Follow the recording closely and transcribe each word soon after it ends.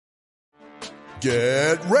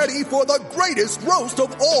Get ready for the greatest roast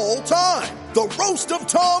of all time. The Roast of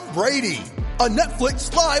Tom Brady. A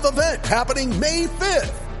Netflix live event happening May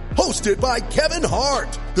 5th. Hosted by Kevin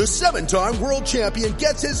Hart. The 7-time world champion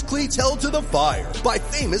gets his cleats held to the fire by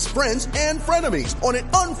famous friends and frenemies on an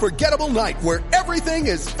unforgettable night where everything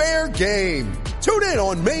is fair game. Tune in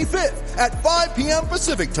on May 5th at 5 p.m.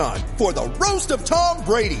 Pacific time for the Roast of Tom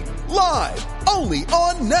Brady. Live only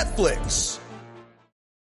on Netflix.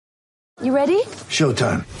 You ready?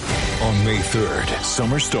 Showtime. On May 3rd,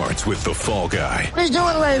 summer starts with The Fall Guy. Let's do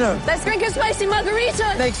it later. Let's drink a spicy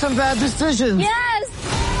margarita. Make some bad decisions. Yes.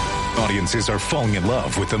 Audiences are falling in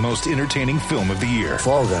love with the most entertaining film of the year.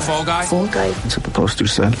 Fall Guy. Fall Guy? Fall Guy. That's what the poster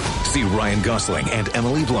said. See Ryan Gosling and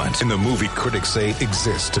Emily Blunt in the movie critics say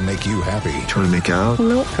exists to make you happy. Trying to make it out?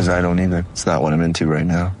 Nope. Because I don't either. It's not what I'm into right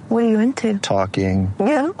now. What are you into? Talking.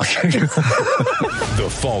 Yeah. The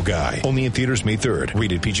Fall Guy. Only in theaters May 3rd.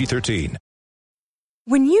 Rated PG-13.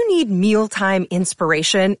 When you need mealtime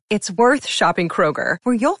inspiration, it's worth shopping Kroger,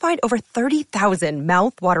 where you'll find over 30,000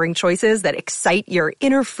 mouth-watering choices that excite your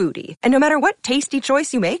inner foodie. And no matter what tasty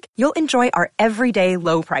choice you make, you'll enjoy our everyday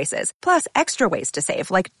low prices, plus extra ways to save,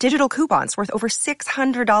 like digital coupons worth over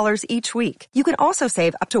 $600 each week. You can also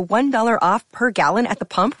save up to $1 off per gallon at the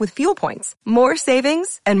pump with fuel points. More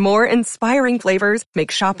savings and more inspiring flavors make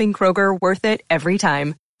shopping Kroger worth it every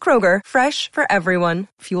time. Kroger, fresh for everyone.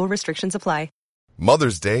 Fuel restrictions apply.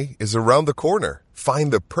 Mother's Day is around the corner.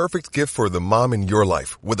 Find the perfect gift for the mom in your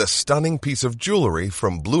life with a stunning piece of jewelry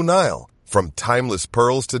from Blue Nile. From timeless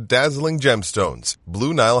pearls to dazzling gemstones,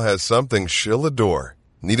 Blue Nile has something she'll adore.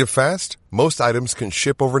 Need it fast? Most items can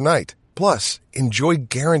ship overnight. Plus, enjoy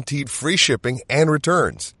guaranteed free shipping and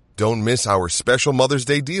returns. Don't miss our special Mother's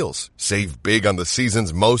Day deals. Save big on the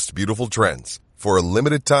season's most beautiful trends. For a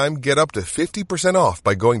limited time, get up to 50% off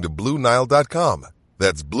by going to BlueNile.com.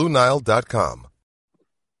 That's BlueNile.com.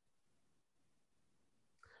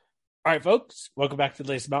 All right, folks, welcome back to the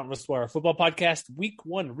latest Mountain West Wire football podcast, week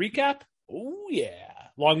 1 recap. Oh, yeah.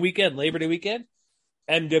 Long weekend, Labor Day weekend.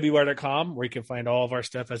 MWR.com, where you can find all of our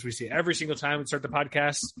stuff as we see every single time we start the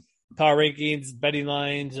podcast. Power rankings, betting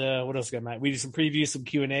lines, what else got, Matt? We do some previews, some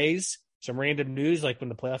Q&As, some random news, like when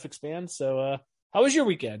the playoff expands. So, how was your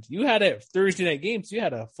weekend? You had a Thursday night game, so you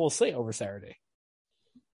had a full slate over Saturday.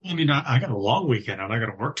 I mean, I got a long weekend, and I got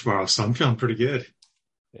to work tomorrow, so I'm feeling pretty good.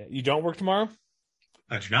 Yeah, you don't work tomorrow?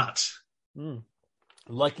 I do not.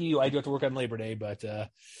 Lucky you. I do have to work on Labor Day, but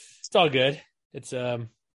it's all good. It's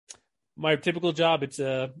my typical job.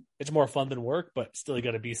 It's more fun than work, but still you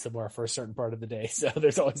got to be somewhere for a certain part of the day. So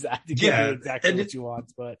there's always that to get exactly what you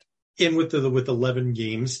want. But with 11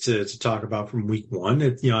 games to talk about from week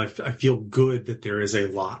 1, I feel good that there is a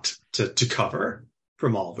lot to cover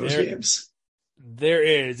from all those games. There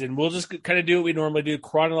is, and we'll just kind of do what we normally do,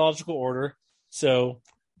 chronological order. So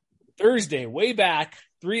Thursday, way back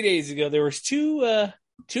 3 days ago, there was two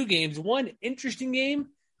games. One interesting game,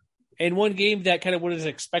 and one game that kind of what is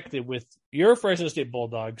expected with your Fresno State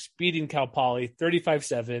Bulldogs beating Cal Poly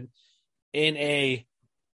 35-7 in a.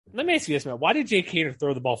 Let me ask you this, Matt. Why did Jake Haener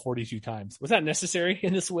throw the ball 42 times? Was that necessary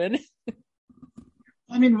in this win?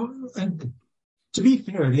 I mean, to be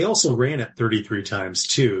fair, they also ran it 33 times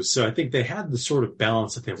too, so I think they had the sort of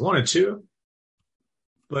balance that they wanted to.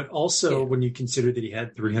 But also, when you consider that he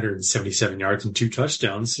had 377 yards and 2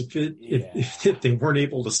 touchdowns, if they weren't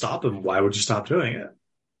able to stop him, why would you stop doing it?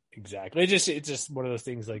 Exactly. It's just one of those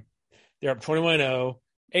things. Like they're up 21-0.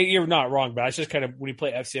 Hey, you're not wrong, but it's just kind of when you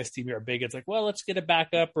play FCS team, you're big. It's like, well, let's get it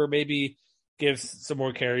back up, or maybe give some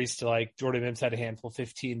more carries to like Jordan Mims had a handful,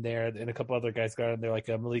 15 there, and a couple other guys got in there. Like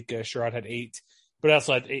Malik Sherrod had 8, but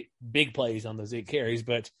also had 8 big plays on those 8 carries.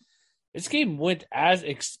 But this game went as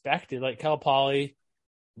expected. Like Cal Poly.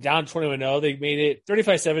 Down 21-0, they made it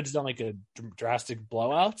 35-7. It's not like a drastic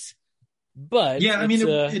blowout, but yeah, I mean,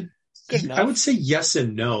 good enough. I would say yes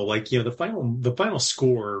and no. Like the final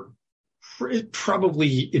score is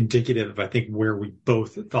probably indicative of I think where we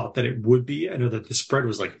both thought that it would be. I know that the spread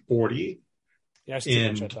was like 40. Yeah, that's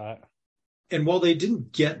too much, I thought. And while they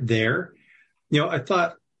didn't get there, I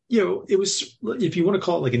thought it was, if you want to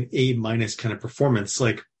call it like an A- kind of performance,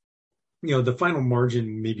 like. The final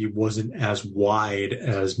margin maybe wasn't as wide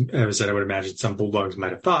as I would imagine some Bulldogs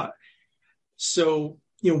might have thought. So,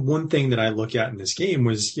 one thing that I look at in this game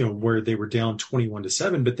was, where they were down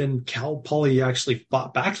 21-7, but then Cal Poly actually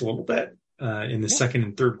fought back a little bit in the second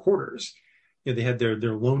and third quarters. They had their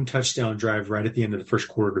lone touchdown drive right at the end of the first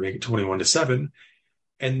quarter to make it 21-7.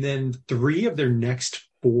 And then 3 of their next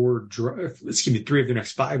 5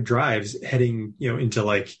 drives heading, into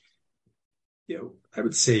like, I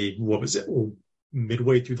would say, what was it?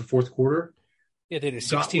 Midway through the fourth quarter. Yeah, they did a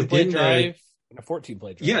 16-play drive. a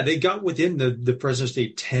 14-play drive. Yeah, they got within the Fresno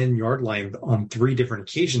State 10-yard line on 3 different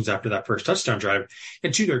occasions after that first touchdown drive.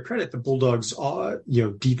 And to their credit, the Bulldogs,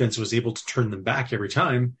 defense was able to turn them back every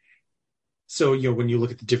time. So, when you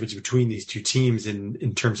look at the difference between these two teams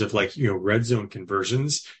in terms of red zone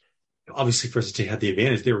conversions, obviously Fresno State had the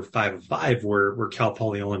advantage. They were 5 of 5, where Cal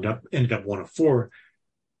Poly ended up 1 of 4.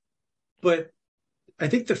 But I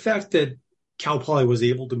think the fact that Cal Poly was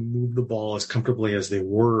able to move the ball as comfortably as they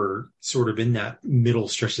were sort of in that middle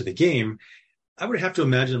stretch of the game, I would have to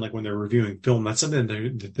imagine when they're reviewing film, that's something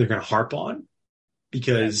that they're going to harp on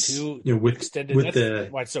because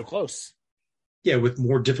why it's so close. Yeah, with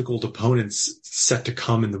more difficult opponents set to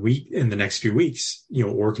come in the next few weeks,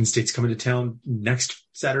 Oregon State's coming to town next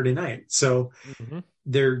Saturday night. So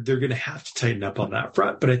they're going to have to tighten up on that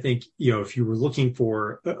front. But I think, if you were looking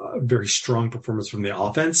for a very strong performance from the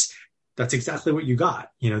offense, that's exactly what you got.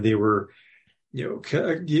 They were,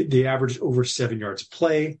 they averaged over 7 yards of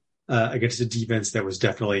play against a defense that was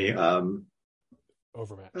definitely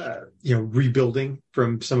overmatched. Rebuilding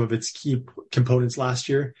from some of its key components last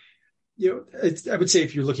year. I would say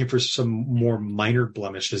if you're looking for some more minor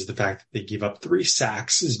blemishes, the fact that they gave up 3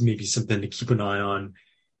 sacks is maybe something to keep an eye on.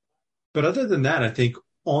 But other than that, I think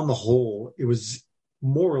on the whole, it was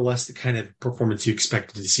more or less the kind of performance you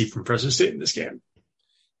expected to see from Fresno State in this game.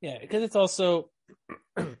 Yeah, because it's also,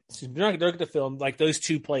 they're not going to film those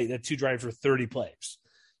two drives for 30 plays.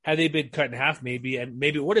 Had they been cut in half, maybe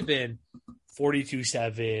it would have been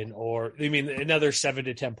 42-7, or another 7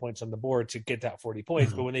 to 10 points on the board to get that 40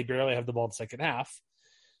 points. But when they barely have the ball in the second half,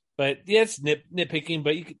 but yeah, it's nitpicking.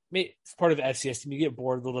 But it's part of the FCS team. You get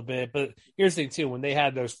bored a little bit. But here's the thing too: when they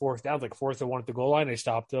had those 4th downs, 4th and 1 at the goal line, they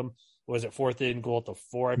stopped them. Was it 4th and goal at the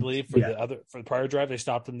 4, I believe, for the prior drive? They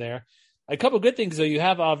stopped them there. A couple of good things though. You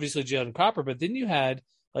have obviously Jalen Cropper, but then you had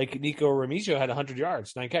Nico Remigio had 100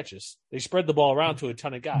 yards, 9 catches. They spread the ball around to a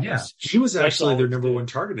ton of guys. Yeah, he was actually their number 1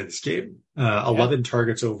 target in this game. 11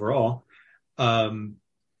 targets overall. And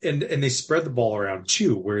they spread the ball around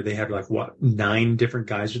too, where they had 9 different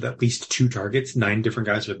guys with at least 2 targets, 9 different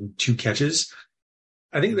guys with 2 catches.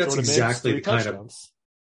 I think that's exactly the kind of,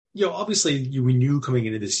 obviously we knew coming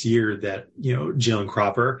into this year that, Jalen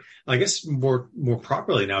Cropper, I guess more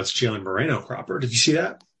properly now it's Jalen Moreno Cropper. Did you see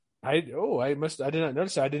that? I did not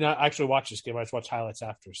notice that. I did not actually watch this game. I just watched highlights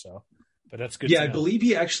after. So, but that's good. Yeah, I believe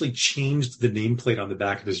he actually changed the nameplate on the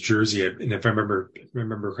back of his jersey, and if I remember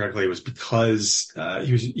correctly, it was because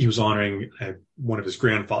he was honoring one of his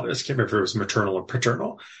grandfathers. I can't remember if it was maternal or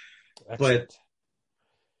paternal. Excellent.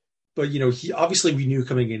 But he obviously, we knew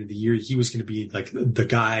coming into the year he was going to be the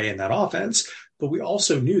guy in that offense. But we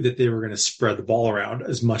also knew that they were going to spread the ball around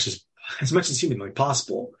as much as humanly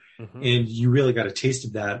possible. And you really got a taste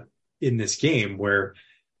of that in this game where,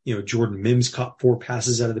 Jordan Mims caught 4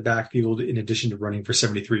 passes out of the backfield in addition to running for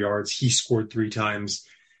 73 yards. He scored 3 times.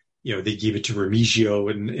 They gave it to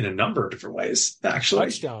Remigio in a number of different ways, actually.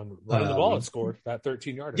 Touchdown, running the ball and scored that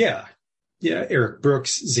 13-yarder. Yeah. Yeah. Eric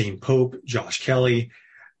Brooks, Zane Pope, Josh Kelly.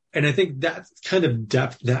 And I think that kind of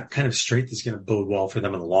depth, that kind of strength is going to bode well for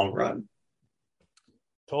them in the long run.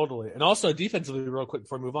 Totally. And also defensively, real quick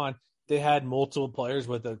before we move on, they had multiple players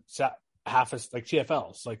with a half as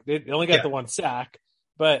TFLs. They only got the 1 sack,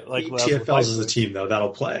 but TFLs as a team though, that'll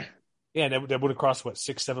play. Yeah, and they would have crossed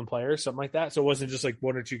 6-7 players, something like that. So it wasn't just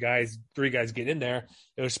 1 or 2 guys, 3 guys get in there.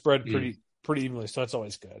 It was spread pretty evenly. So that's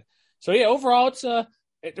always good. So yeah, overall, it's the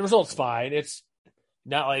result's fine. It's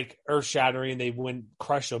not earth shattering. They wouldn't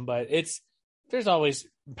crush them, but there's always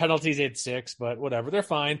penalties at 6, but whatever, they're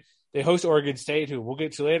fine. They host Oregon State, who we'll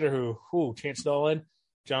get to later. Who Chance Nolan,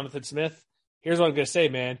 Jonathan Smith. Here's what I'm going to say,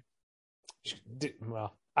 man.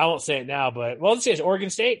 Well, I won't say it now, but let's say it's Oregon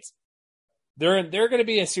State. They're going to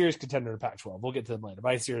be a serious contender in Pac-12. We'll get to them later,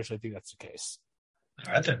 but I seriously think that's the case.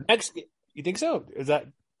 All right, then. Next, you think so? Is that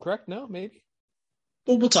correct? No, maybe.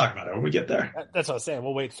 Well, we'll talk about it when we get there. That's what I was saying.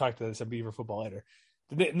 We'll wait to talk to some Beaver football later.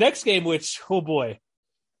 The next game, which, oh boy,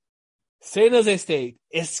 San Jose State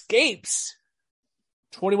escapes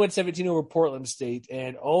 21-17 over Portland State.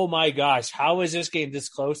 And oh my gosh, how is this game this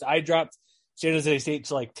close? I dropped San Jose State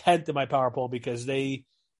to 10th in my power poll because they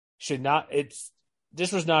should not.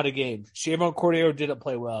 This was not a game. Shamon Cordero didn't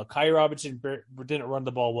play well. Kai Robinson didn't run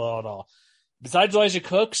the ball well at all. Besides Elijah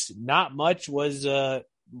Cooks, not much was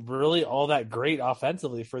really all that great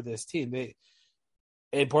offensively for this team.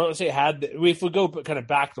 And Portland State had, if we go kind of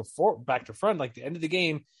back to front, the end of the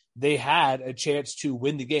game, they had a chance to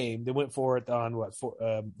win the game. They went for it on not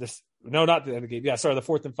the end of the game. Yeah, sorry, the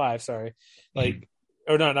 4th and 5. Sorry,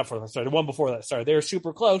 or no, not 4th. Sorry, the one before that. Sorry, they were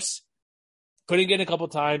super close. Couldn't get in a couple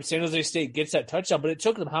times. San Jose State gets that touchdown, but it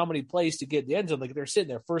took them how many plays to get the end zone? They're sitting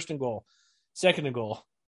there 1st and goal. second and goal.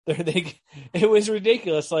 It was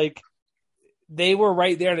ridiculous. Like, they were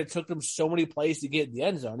right there, and it took them so many plays to get in the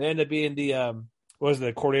end zone. It ended up being the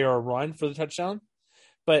Cordero run for the touchdown.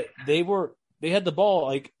 But they had the ball.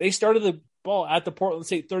 Like, they started the ball at the Portland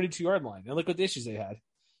State 32-yard line, and look what the issues they had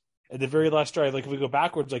at the very last drive. Like, if we go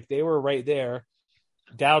backwards, like, they were right there,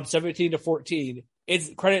 down 17-14. It's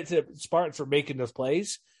credit to Spartans for making those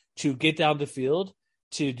plays to get down the field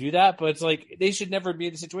to do that. But it's like, they should never be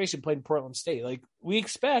in the situation playing Portland State. Like, we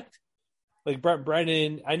expect, like, Brent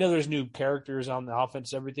Brennan, I know there's new characters on the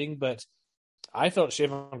offense and everything, but I felt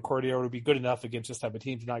Chevan Cordeiro would be good enough against this type of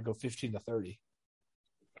team to not go 15-30.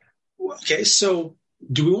 Okay, so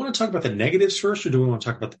do we want to talk about the negatives first, or do we want to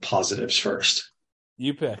talk about the positives first?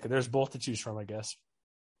 You pick. There's both to choose from, I guess.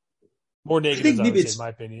 More negatives, I would say, in my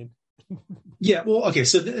opinion. Yeah, well, okay,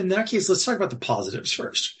 so in that case, let's talk about the positives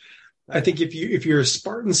first. I think if you're a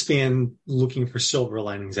Spartans fan looking for silver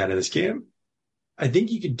linings out of this game, I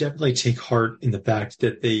think you could definitely take heart in the fact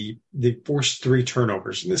that they forced 3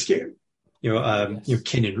 turnovers in this game.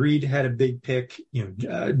 Kenyon Reed had a big pick.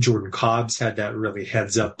 Jordan Cobbs had that really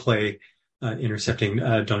heads up play, intercepting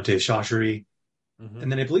Dante Chachery. Mm-hmm.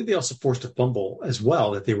 And then I believe they also forced a fumble as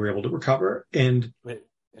well that they were able to recover. And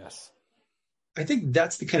yes, I think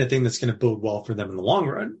that's the kind of thing that's going to bode well for them in the long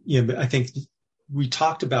run. I think we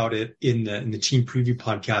talked about it in the team preview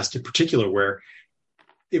podcast in particular, where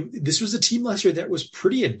this was a team last year that was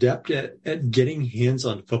pretty adept at getting hands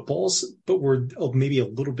on footballs, but were maybe a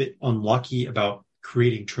little bit unlucky about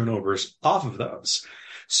creating turnovers off of those.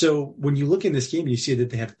 So when you look in this game, you see that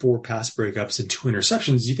they had 4 pass breakups and 2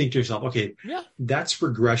 interceptions. You think to yourself, okay, yeah, that's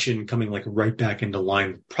regression coming like right back into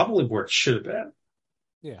line, probably where it should have been.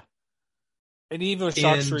 Yeah. And even with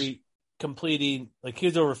Chachery completing, like, he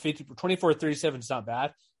was over 50, 24-37 is not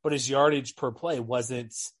bad, but his yardage per play he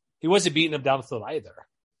wasn't beating them down the field either.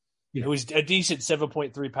 Yeah. It was a decent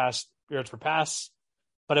 7.3 yards per pass,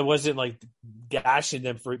 but it wasn't like gashing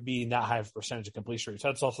them for being that high of a percentage of completion rates.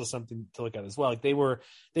 That's also something to look at as well. Like,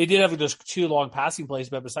 they did have those 2 long passing plays,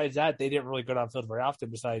 but besides that, they didn't really go downfield very often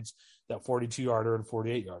besides that 42-yarder and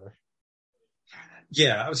 48-yarder.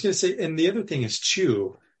 Yeah, I was going to say, and the other thing is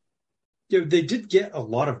too, they did get a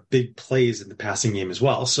lot of big plays in the passing game as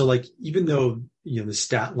well. So, like, even though, the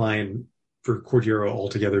stat line for Cordeiro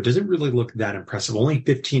altogether doesn't really look that impressive, only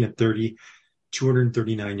 15 of 30,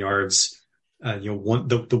 239 yards,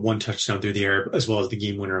 the one touchdown through the air, as well as the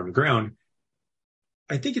game winner on the ground.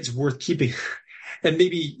 I think it's worth keeping, and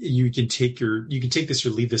maybe you can take this or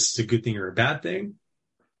leave this as a good thing or a bad thing,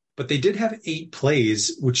 but they did have 8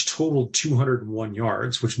 plays, which totaled 201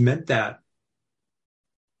 yards, which meant that,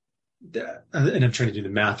 and I'm trying to do the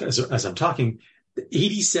math as I'm talking,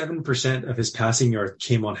 87% of his passing yards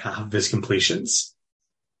came on half of his completions.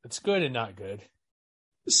 That's good and not good.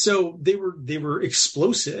 So they were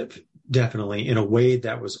explosive, definitely, in a way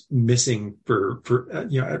that was missing for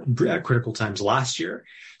at critical times last year.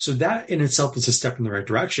 So that in itself is a step in the right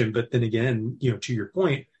direction. But then again, to your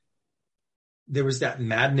point, there was that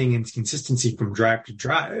maddening inconsistency from drive to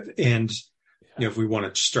drive. And if we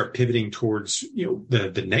want to start pivoting towards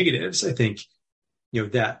the negatives, I think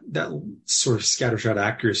that sort of scattershot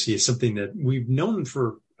accuracy is something that we've known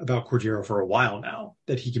about Cordeiro for a while now,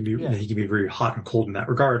 that he can be very hot and cold in that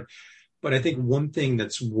regard. But I think one thing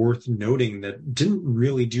that's worth noting that didn't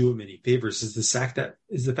really do him any favors is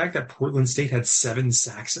the fact that Portland State had 7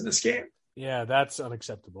 sacks in this game. Yeah, that's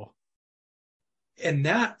unacceptable. And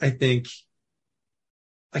that, I think,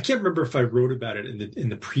 I can't remember if I wrote about it in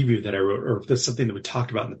the preview that I wrote, or if that's something that we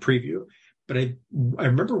talked about in the preview. But I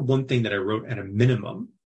remember one thing that I wrote at a minimum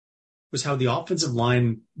was how the offensive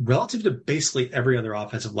line, relative to basically every other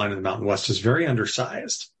offensive line in the Mountain West, is very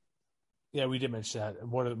undersized. Yeah, we did mention that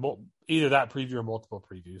in either that preview or multiple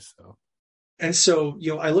previews. So, and so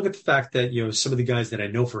I look at the fact that some of the guys that I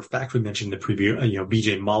know for a fact we mentioned in the preview,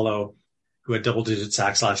 BJ Malo, who had double-digit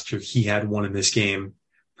sacks last year, he had one in this game.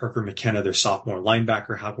 Parker McKenna, their sophomore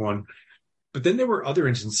linebacker, had one. But then there were other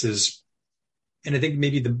instances, and I think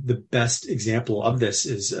maybe the best example of this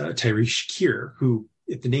is Tyree Shakir, who,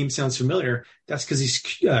 if the name sounds familiar, that's because he's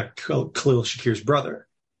Khalil Shakir's brother.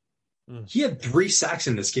 He had 3 sacks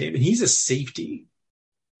in this game, and he's a safety.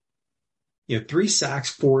 3 sacks,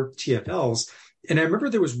 4 TFLs. And I remember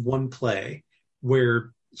there was one play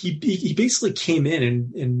where he basically came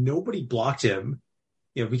in and nobody blocked him,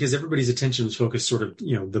 because everybody's attention was focused sort of,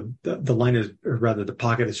 the line is, or rather the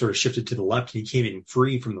pocket is sort of shifted to the left, and he came in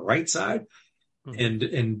free from the right side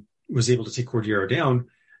and was able to take Cordeiro down.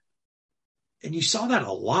 And you saw that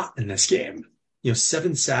a lot in this game,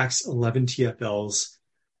 7 sacks, 11 TFLs.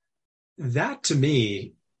 That to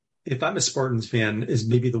me if I'm a Spartans fan, is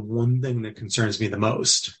maybe the one thing that concerns me the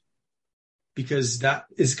most, because that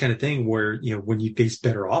is the kind of thing where, when you face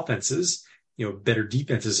better offenses, better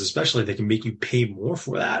defenses, especially, they can make you pay more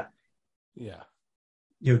for that. Yeah.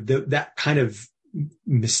 That kind of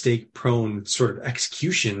mistake prone sort of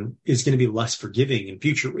execution is going to be less forgiving in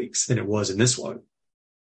future weeks than it was in this one.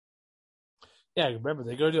 Yeah. Remember,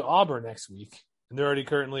 they go to Auburn next week, and they're already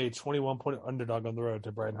currently a 21-point underdog on the road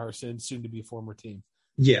to Brian Harsin, soon to be former team.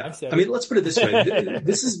 Yeah. I mean, let's put it this way.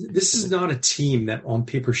 This is not a team that on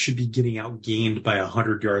paper should be getting outgained by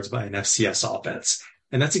 100 yards by an FCS offense.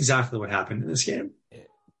 And that's exactly what happened in this game.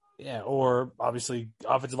 Yeah. Or obviously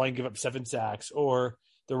offensive line give up 7 sacks, or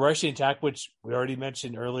the rushing attack, which we already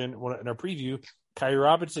mentioned earlier in our preview. Kyrie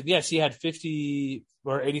Robinson, yes, he had 50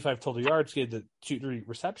 or 85 total yards. He had the 2-3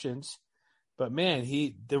 receptions, but man,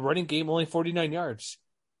 the running game only 49 yards.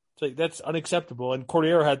 Like, that's unacceptable. And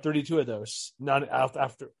Cordero had 32 of those, not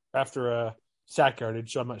after a sack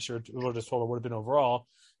yardage. So I'm not sure what his total would have been overall.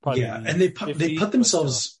 Probably and they put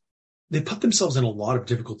themselves in a lot of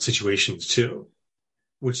difficult situations too,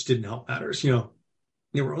 which didn't help matters.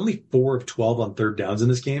 They were only 4 of 12 on third downs in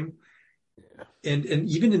this game. Yeah. And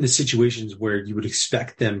even in the situations where you would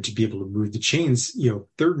expect them to be able to move the chains,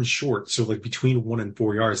 third and short, so like between 1 and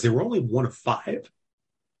 4 yards, they were only 1 of 5.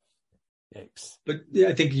 Yikes. But yeah,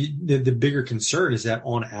 I think the bigger concern is that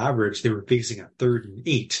on average, they were facing a 3rd and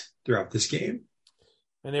 8 throughout this game.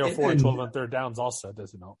 And they were 4 and 12 on third downs also. It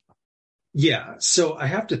doesn't help. Yeah. So I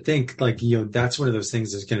have to think that's one of those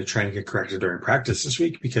things that's going to try and get corrected during practice this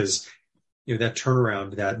week, because, that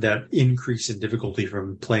turnaround, that increase in difficulty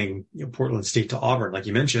from playing Portland State to Auburn, like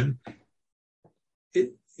you mentioned,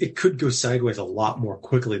 it could go sideways a lot more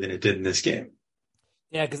quickly than it did in this game.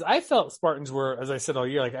 Yeah, because I felt Spartans were, as I said all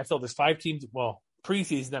year, I felt there's 5 teams, well,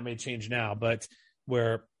 preseason, that may change now, but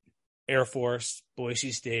where Air Force,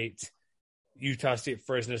 Boise State, Utah State,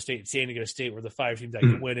 Fresno State, San Diego State were the 5 teams that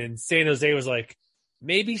could win. And San Jose was like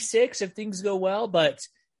maybe 6 if things go well. But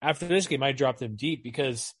after this game, I dropped them deep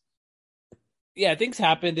because, things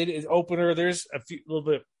happened. It is opener. There's a little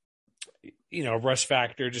bit, rush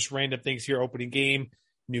factor, just random things here. Opening game.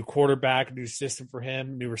 New quarterback, new system for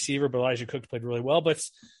him, new receiver, but Elijah Cook played really well. But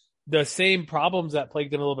the same problems that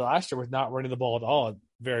plagued them a little bit last year with not running the ball at all.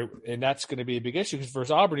 And that's going to be a big issue, because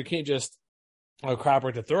versus Auburn, you can't just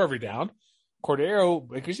Crabber to throw every down. Cordero,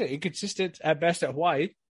 like you said, inconsistent at best at Hawaii.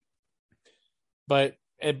 But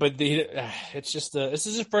it's just this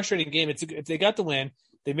is a frustrating game. If they got the win,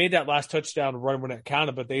 they made that last touchdown run when it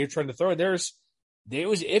counted, but they were trying to throw it. It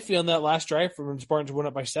was iffy on that last drive from when Spartans went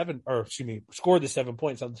up by 7, scored the 7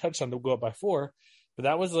 points on the touchdown to go up by 4. But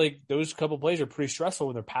that was those couple plays are pretty stressful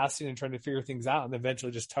when they're passing and trying to figure things out, and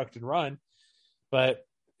eventually just tucked and run. But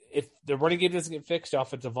if the running game doesn't get fixed, the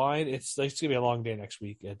offensive line, it's going to be a long day next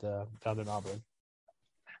week at down in Auburn.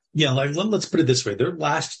 Yeah, let's put it this way. Their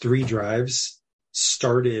last 3 drives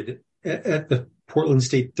started at the Portland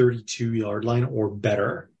State 32-yard line or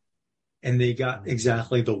better. And they got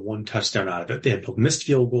exactly the 1 touchdown out of it. They had a missed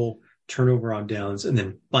field goal, turnover on downs, and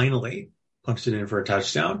then finally punched it in for a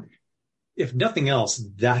touchdown. If nothing else,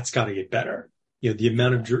 that's got to get better. The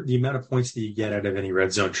amount of points that you get out of any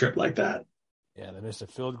red zone trip like that. Yeah, they missed a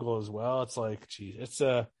field goal as well. It's like, geez,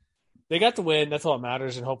 they got the win. That's all that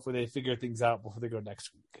matters, and hopefully they figure things out before they go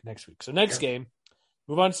next week. So next game,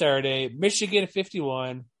 move on Saturday. Michigan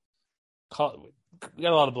 51. We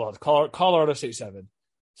got a lot of blowouts. Colorado State 7.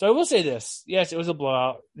 So I will say this. Yes, it was a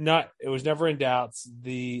blowout. It was never in doubt.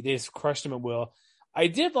 They just crushed them at will. I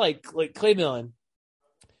did like Clay Millen.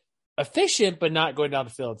 Efficient, but not going down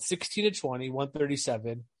the field. 16-20,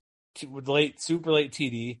 137 with super late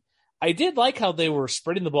TD. I did like how they were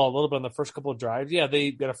spreading the ball a little bit on the first couple of drives. Yeah,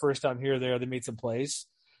 they got a first down here or there. They made some plays,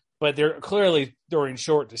 but they're clearly throwing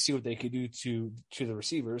short to see what they could do to the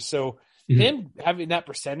receivers. So him having that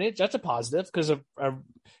percentage, that's a positive, because a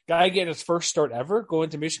guy getting his first start ever, going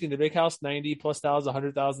to Michigan, the big house, 90,000+,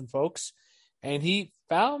 100,000 folks. And he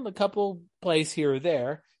found a couple plays here or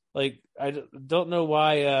there. Like, I don't know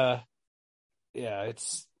why.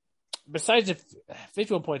 It's besides if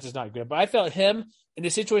 51 points is not good, but I felt him in the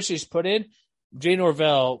situation he's put in, Jay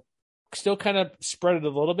Norvell still kind of spread it a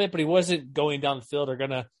little bit, but he wasn't going down the field or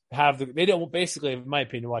going to have they don't basically, in my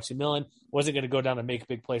opinion, watching Millen wasn't going to go down and make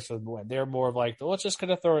big plays for them to win. They're more of like, let's just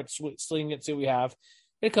kind of throw it, sling it, see what we have.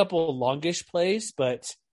 A couple of longish plays,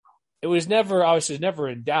 but it was never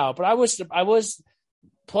in doubt. But I was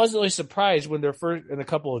pleasantly surprised when they're first in a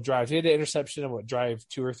couple of drives. He had an interception in drive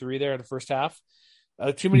 2 or 3 there in the first half.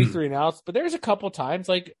 Too many 3 and outs, but there's a couple times,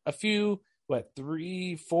 like a few,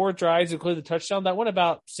 3-4 drives, including the touchdown that went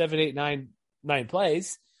about 7, 8, 9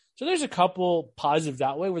 plays. So there's a couple positives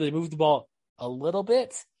that way where they moved the ball a little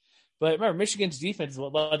bit. But remember, Michigan's defense is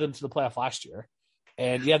what led them to the playoff last year.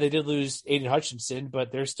 And yeah, they did lose Aiden Hutchinson,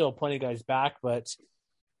 but there's still plenty of guys back. But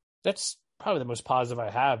that's probably the most positive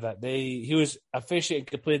I have, that he was efficient and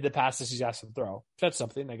completed the passes he's asked to throw. That's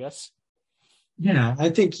something, I guess. Yeah, I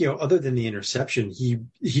think, other than the interception, he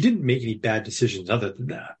didn't make any bad decisions other than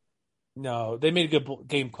that. No, they made a good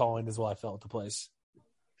game calling as well, I felt, at the place.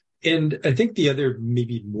 And I think the other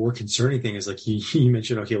maybe more concerning thing is, like, he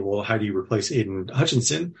mentioned, okay, well, how do you replace Aiden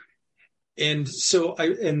Hutchinson? And so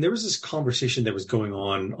there was this conversation that was going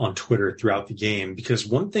on Twitter throughout the game, because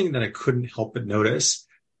one thing that I couldn't help but notice,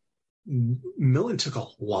 Millen took a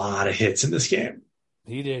lot of hits in this game.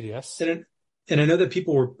 He did, yes. And I know that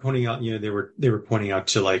people were pointing out, they were pointing out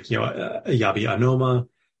to, like, Yabi Anoma,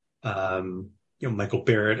 Michael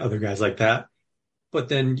Barrett, other guys like that. But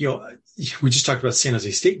then, we just talked about San Jose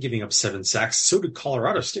State giving up 7 sacks. So did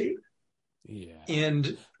Colorado State. Yeah.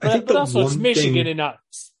 And but also it's Michigan and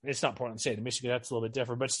it's not Portland State. In Michigan, that's a little bit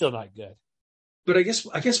different, but still not good. But I guess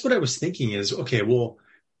what I was thinking is, okay, well,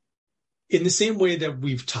 in the same way that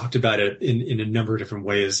we've talked about it in a number of different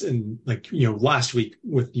ways, and, like, last week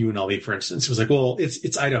with UNLV, for instance, it was like, well,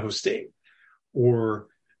 it's Idaho State, or,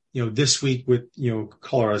 this week with,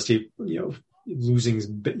 Colorado State,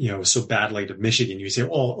 losing, so badly to Michigan, you say,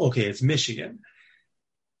 oh, okay, it's Michigan.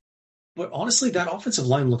 But honestly, that offensive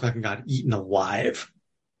line looked like it got eaten alive.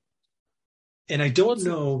 And I don't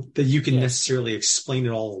know that you can necessarily explain it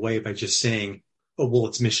all away by just saying, oh, well,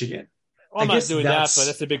 it's Michigan. Well, I'm not doing that, but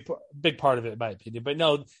that's a big part of it, in my opinion. But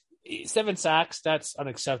no, 7 sacks, that's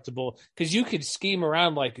unacceptable, because you could scheme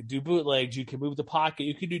around, like, do bootlegs, you can move the pocket,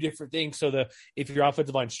 you can do different things so that if your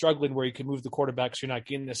offensive line's struggling, where you can move the quarterback so you're not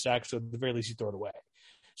getting the sack, so at the very least you throw it away.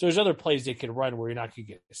 So there's other plays they can run where you're not going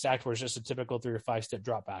to get sacked, where it's just a typical 3 or 5 step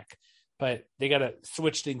drop back. But they got to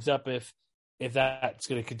switch things up if that's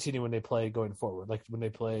going to continue when they play going forward. Like when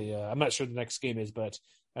they play, I'm not sure the next game is, but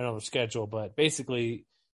I don't know the schedule. But basically,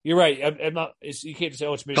 you're right. I'm not. You can't just say,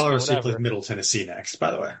 "Oh, it's Michigan." Colorado State plays Middle Tennessee next,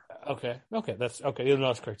 by the way. Okay, that's okay. No,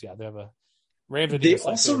 that's correct. Yeah, they have a Rams.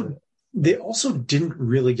 They also didn't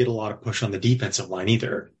really get a lot of push on the defensive line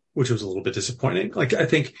either, which was a little bit disappointing. Like, I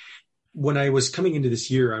think when I was coming into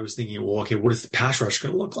this year, I was thinking, well, okay, what is the pass rush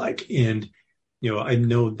going to look like? And I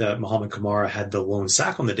know that Muhammad Kamara had the lone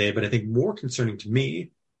sack on the day, but I think more concerning to me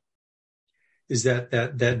is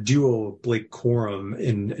that duo of Blake Corum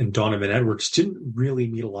and Donovan Edwards didn't really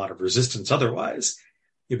meet a lot of resistance otherwise.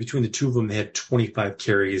 Between the two of them, they had 25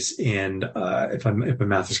 carries and, if my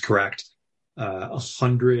math is correct,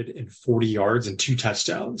 140 yards and 2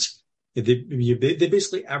 touchdowns. They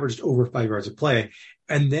basically averaged over 5 yards a play,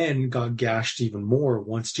 and then got gashed even more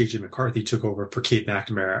once J.J. McCarthy took over for Cade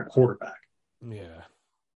McNamara at quarterback. Yeah.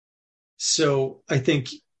 So I think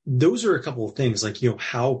those are a couple of things, like,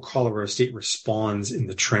 how Colorado State responds in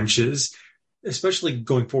the trenches, especially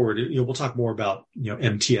going forward. We'll talk more about,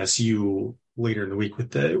 MTSU later in the week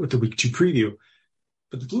with the week 2 preview,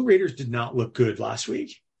 but the Blue Raiders did not look good last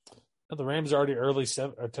week. Well, the Rams are already early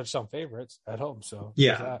touchdown favorites at home. So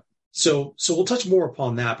yeah. So we'll touch more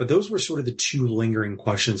upon that, but those were sort of the 2 lingering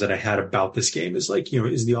questions that I had about this game. Is like,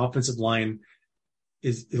 is the offensive line,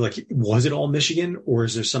 was it all Michigan, or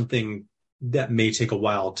is there something that may take a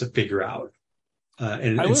while to figure out?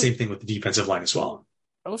 And same thing with the defensive line as well.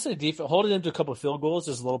 I would say holding them to a couple of field goals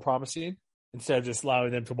is a little promising instead of just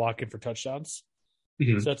allowing them to walk in for touchdowns.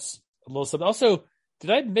 Mm-hmm. So that's a little something. Also,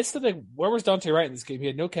 did I miss something? Where was Dante Wright in this game? He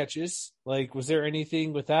had no catches. Like, was there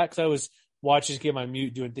anything with that? Because I was watching this game on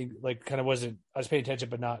mute, doing things, like, I was paying attention,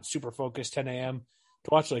 but not super focused, 10 a.m. to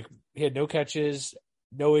watch. Like, he had no catches,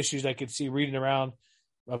 no issues I could see reading around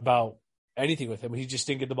about anything with him. He just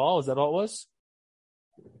didn't get the ball. Is that all it was?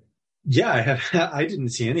 Yeah, I didn't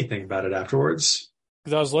see anything about it afterwards.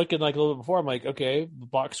 Because I was looking, like, a little bit before. I'm like, okay, the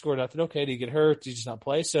box scored nothing. Okay, did he get hurt? Did he just not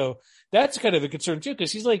play? So that's kind of a concern too,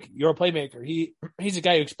 because he's like your playmaker. He's a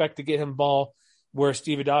guy you expect to get him the ball, where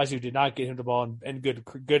Steve Addazio did not get him the ball in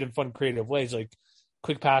good and fun creative ways, like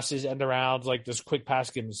quick passes, end arounds, like this quick pass,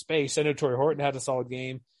 give him space. I know Torrey Horton had a solid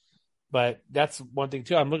game, but that's one thing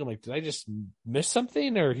too. I'm looking like, did I just miss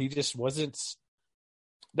something, or he just wasn't?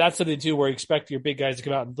 That's something too, where you expect your big guys to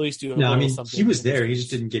come out and at least do. No, I mean, he was there. He just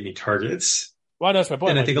didn't get any targets. Well, that's my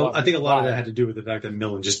point. And I think a lot of that had to do with the fact that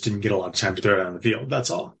Millen just didn't get a lot of time to throw it on the field. That's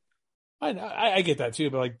all. I get that too,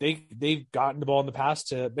 but like they've gotten the ball in the past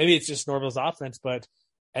to, maybe it's just Norville's offense, but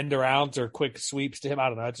end arounds or quick sweeps to him. I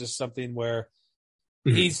don't know. It's just something where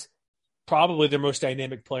he's probably their most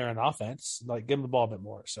dynamic player on offense. Like, give him the ball a bit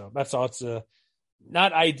more. So that's all. It's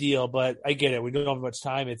not ideal, but I get it. We don't have much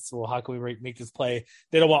time. It's, well, how can we make this play?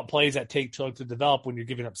 They don't want plays that take too long to develop when you're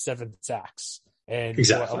giving up 7 sacks and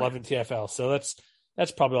 11 TFL. So that's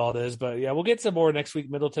probably all it is. But yeah, we'll get some more next week.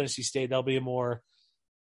 Middle Tennessee State. That'll be a more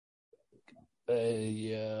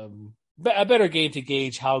a better game to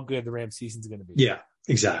gauge how good the Rams season is going to be. Yeah,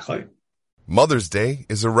 exactly. Mother's Day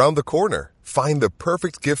is around the corner. Find the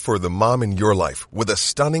perfect gift for the mom in your life with a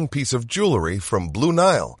stunning piece of jewelry from Blue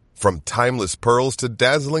Nile. From timeless pearls to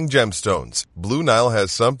dazzling gemstones, Blue Nile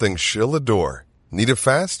has something she'll adore. Need it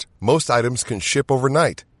fast? Most items can ship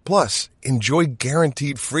overnight. Plus, enjoy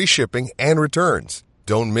guaranteed free shipping and returns.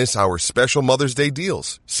 Don't miss our special Mother's Day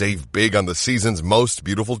deals. Save big on the season's most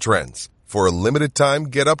beautiful trends. For a limited time,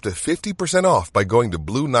 get up to 50% off by going to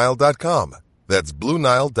BlueNile.com. That's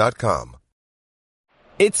BlueNile.com.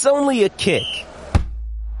 It's only a kick,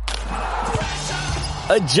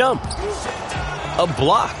 a jump, a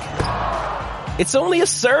block. It's only a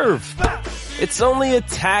serve. It's only a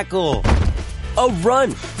tackle, a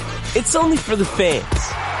run. It's only for the fans.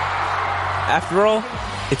 After all,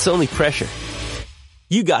 it's only pressure.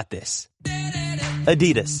 You got this.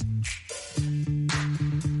 Adidas.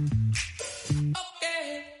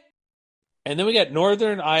 And then we got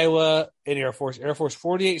Northern Iowa and Air Force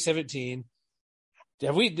 48-17.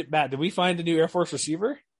 Matt, did we find a new Air Force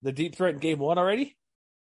receiver? The deep threat in game 1 already?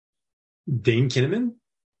 Dane Kinnaman?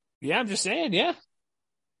 Yeah, I'm just saying, yeah.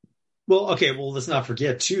 Well, okay. Well, let's not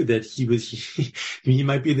forget too that he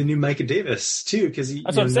might be the new Micah Davis too, because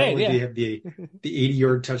that's what I'm saying. They have the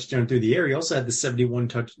 80-yard touchdown through the air. He also had the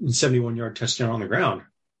 71-yard touchdown on the ground.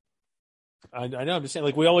 I know. I'm just saying,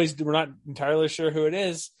 like, we're not entirely sure who it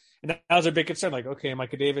is, and that was a big concern. Like, okay,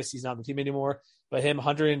 Micah Davis, he's not on the team anymore, but him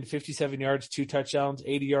 157 yards, 2 touchdowns,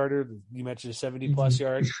 80-yarder. You mentioned a 70+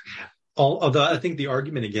 yard. Although I think the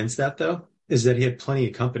argument against that though is that he had plenty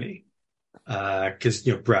of company. Because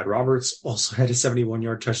Brad Roberts also had a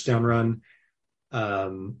 71-yard touchdown run.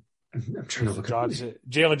 I'm trying to look at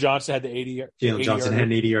Jalen Johnson had the 80. Jalen Johnson had an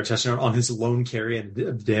 80-yard touchdown on his lone carry of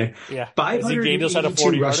the day. Yeah, 582 had a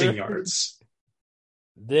 40 rushing yards.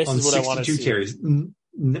 This is what I want to see. 62 carries.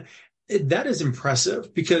 That is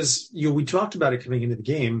impressive because we talked about it coming into the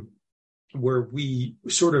game, where we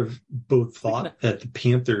sort of both thought that the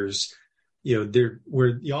Panthers, where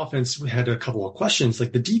the offense had a couple of questions,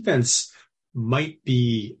 like the defense might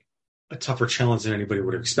be a tougher challenge than anybody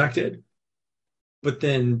would have expected. But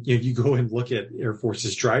then, you go and look at Air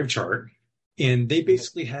Force's drive chart, and they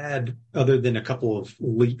basically had, other than a couple of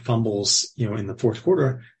late fumbles, in the fourth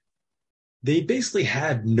quarter, they basically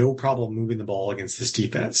had no problem moving the ball against this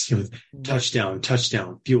defense. Touchdown,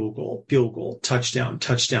 touchdown, field goal, touchdown,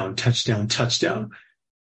 touchdown, touchdown, touchdown.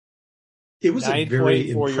 It was a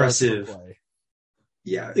very impressive.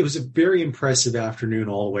 Yeah, it was a very impressive afternoon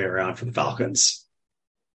all the way around for the Falcons.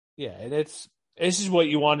 Yeah, and this is what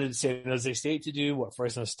you wanted San Jose State to do, what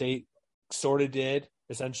Fresno State sort of did,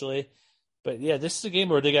 essentially. But yeah, this is a game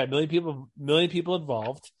where they got a million people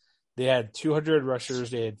involved. They had 200 rushers.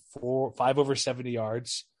 They had 5 over 70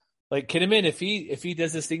 yards. Like Kinnaman, if he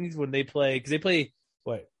does this thing when they play, because they play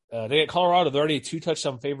they got Colorado. They're already a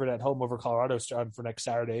 2-touchdown favorite at home over Colorado starting for next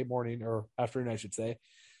Saturday morning or afternoon, I should say.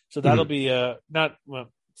 So that'll be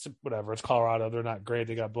whatever. It's Colorado. They're not great.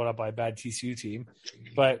 They got blown up by a bad TCU team.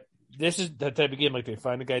 But this is that type of game. Like, they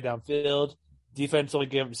find a guy downfield. Defense only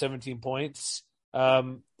gave them 17 points.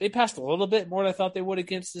 They passed a little bit more than I thought they would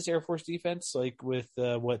against this Air Force defense. Like with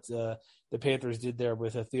what the Panthers did there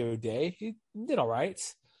with Theo Day. He did all right.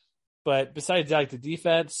 But besides that, like, the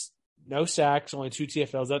defense, no sacks, only 2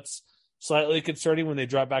 TFLs. That's slightly concerning when they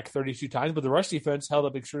drop back 32 times. But the rush defense held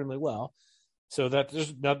up extremely well. So that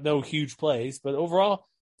there's no huge plays, but overall,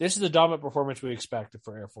 this is the dominant performance we expect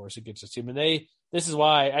for Air Force against this team. And this is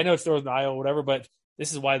why, I know it's Northern Iowa, whatever, but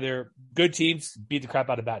this is why they're good teams beat the crap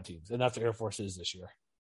out of bad teams, and that's what Air Force is this year.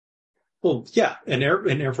 Well, yeah, and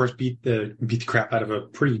Air Force beat the crap out of a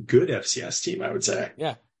pretty good FCS team, I would say.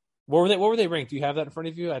 Yeah. What were they ranked? Do you have that in front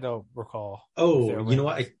of you? I don't recall. Oh, you know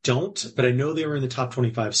what? I don't, but I know they were in the top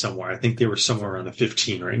 25 somewhere. I think they were somewhere around the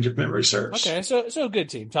 15 range if memory serves. Okay, so a good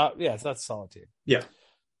team. That's a solid team. Yeah.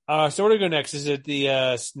 So where do we go next? Is it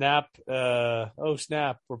the Snap?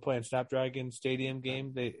 Snap! We're playing Snapdragon Stadium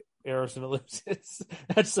game. Arizona loses.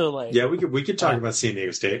 That's so late. Yeah, we could talk about San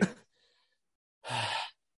Diego State.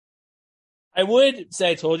 I would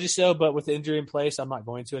say I told you so, but with the injury in place, I'm not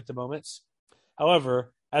going to at the moment.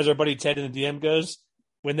 However, as our buddy Ted in the DM goes,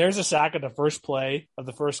 when there's a sack at the first play of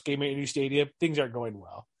the first game at a new stadium, things aren't going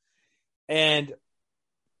well. And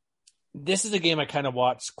this is a game I kind of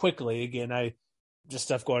watched quickly. Again, just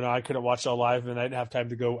stuff going on. I couldn't watch it all live, and I didn't have time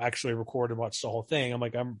to go actually record and watch the whole thing.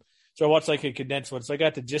 So So I watched like a condensed one. So I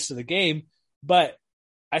got the gist of the game, but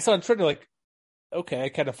I saw on Twitter, like, okay, I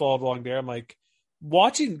kind of followed along there. I'm like,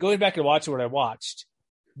 going back and watching what I watched,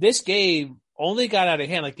 this game only got out of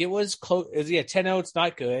hand. Like, it was close. 10-0. It's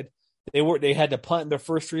not good. They had to punt in their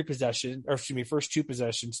first two possessions,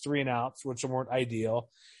 3 and outs, which weren't ideal.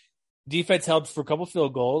 Defense held for a couple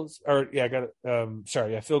field goals, field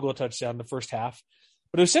goal touchdown in the first half.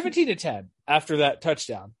 But it was 17-10 after that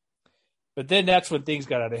touchdown. But then that's when things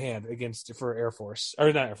got out of hand Arizona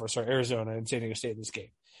and San Diego State in this game.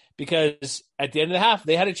 Because at the end of the half,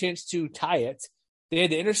 they had a chance to tie it. They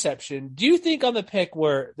had the interception. Do you think on the pick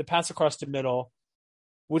where the pass across the middle,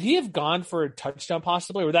 would he have gone for a touchdown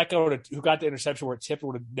possibly? Or would that go to who got the interception where it tipped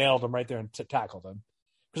would have nailed him right there and tackled him?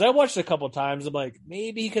 Because I watched it a couple of times. I'm like,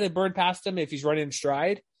 maybe he could have burned past him if he's running in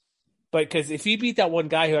stride. But because if he beat that one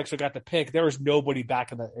guy who actually got the pick, there was nobody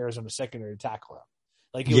back in the Arizona secondary to tackle him.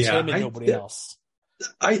 Like, it was him and nobody else.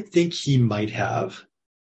 I think he might have.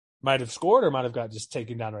 Might have scored or might have got just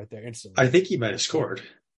taken down right there instantly. I think he might have scored.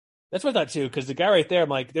 That's what I thought too, because the guy right there, I'm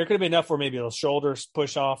like, there could have been enough where maybe a shoulder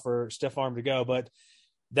push off or stiff arm to go, but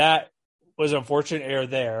that was an unfortunate error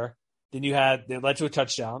there. Then they led to a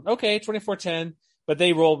touchdown. Okay, 24-10, but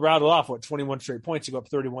they rattled off, 21 straight points to go up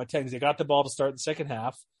 31-10 because they got the ball to start the second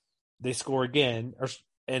half. They score again,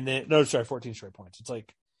 14 straight points. It's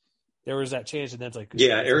like, there was that change, and then it's like...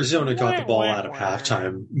 Yeah, Arizona got the ball out of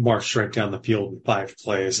halftime, marched right down the field in 5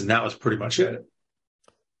 plays, and that was pretty much it.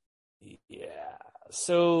 Yeah.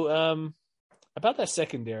 So, about that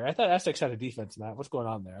secondary, I thought Aztecs had a defense in that. What's going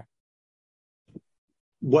on there?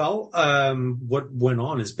 Well, what went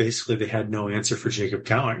on is basically they had no answer for Jacob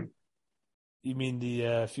Cowing. You mean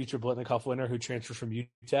the future Blitnikoff winner who transferred from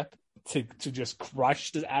UTEP to just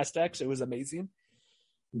crush the Aztecs? It was amazing.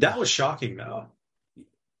 That was shocking, though.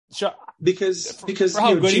 Sure. Because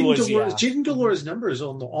Jaden Delores' numbers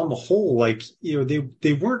on the whole, like,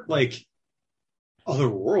 they weren't like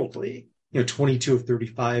otherworldly. 22 of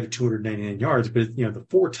 35, 299 yards, but the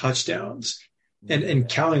 4 touchdowns, and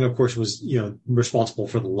Cowling, of course, was responsible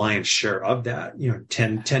for the lion's share of that.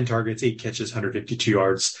 10 targets, 8 catches, 152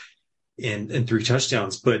 yards, and 3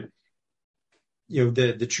 touchdowns. But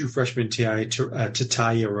the true freshman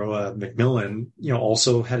Tataiaroa McMillan,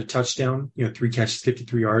 also had a touchdown, 3 catches,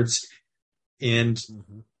 53 yards. And,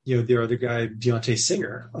 their other guy, Dorian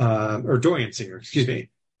Singer, excuse me,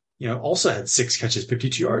 also had 6 catches,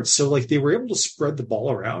 52 yards. So like they were able to spread the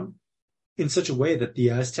ball around in such a way that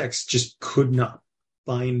the Aztecs just could not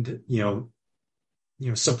find,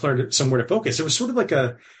 somewhere to focus. It was sort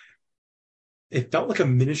of it felt like a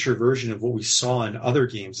miniature version of what we saw in other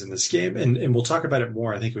games in this game. And we'll talk about it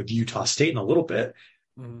more, I think, with Utah State in a little bit,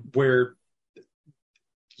 where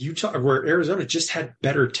Arizona just had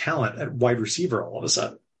better talent at wide receiver all of a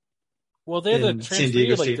sudden. Well, they're the San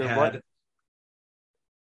Diego State had.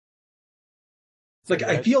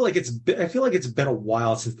 I feel like it's been a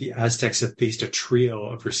while since the Aztecs have faced a trio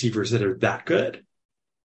of receivers that are that good.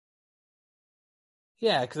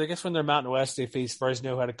 Yeah, because I guess when they're Mountain West, they faced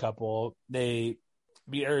Fresno, had a couple. They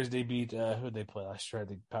beat who did they play last year? I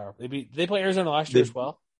think Did they play Arizona last year as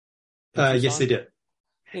well? Yes, they did.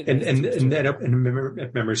 And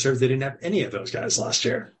if memory serves, they didn't have any of those guys last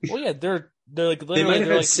year. Well, yeah, they're like literally. They might have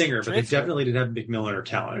had like Singer, but they definitely didn't have McMillan or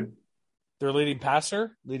Cowling. Their leading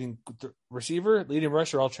passer, leading receiver, leading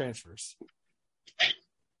rusher, all transfers.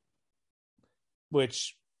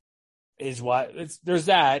 Which is why there's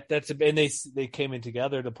that. And they came in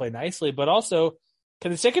together to play nicely, but also can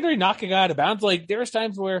the secondary knock a guy out of bounds? Like there was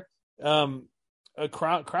times where a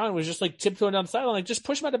Crown was just like tiptoeing down the sideline, like just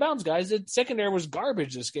push him out of bounds, guys. The secondary was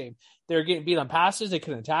garbage this game. They were getting beat on passes. They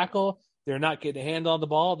couldn't tackle. They're not getting a hand on the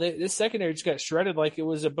ball. This secondary just got shredded like it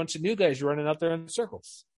was a bunch of new guys running out there in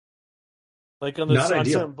circles. Like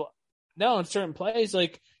on certain plays,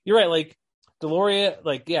 like you're right. Like Deloria,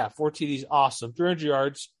 4 TDs, awesome, 300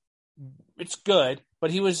 yards, it's good.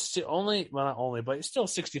 But he was but it's still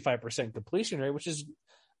 65% completion rate, which is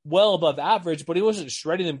well above average. But he wasn't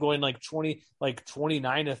shredding them, going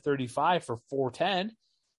 29 to 35 for 410.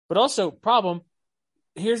 But also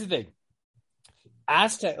here's the thing,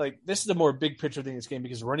 Aztec, this is the more big picture thing in this game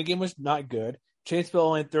because the running game was not good. Chance Bell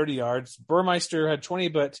only had 30 yards. Burmeister had 20,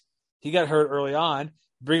 but he got hurt early on.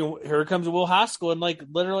 Here comes Will Haskell, and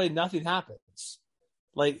literally nothing happens.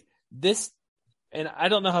 And I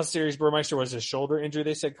don't know how serious Burmeister was. His shoulder injury,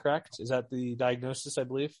 they said, correct? Is that the diagnosis, I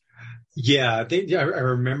believe? Yeah, I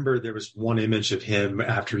remember there was one image of him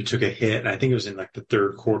after he took a hit, and I think it was in the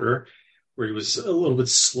third quarter, where he was a little bit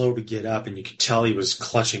slow to get up, and you could tell he was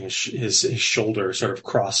clutching his shoulder, sort of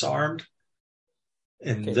cross-armed.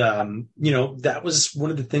 And, Okay. that was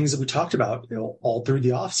one of the things that we talked about, all through the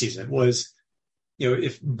offseason was,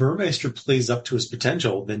 if Burmeister plays up to his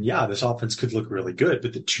potential, then yeah, this offense could look really good.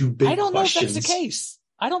 But the two big I don't know if questions, that's the case.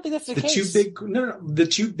 I don't think that's the case. the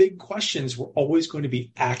two big questions were always going to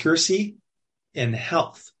be accuracy and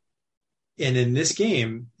health. And in this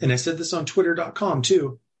game, and I said this on twitter.com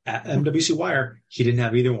too, at MWC Wire, he didn't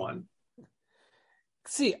have either one.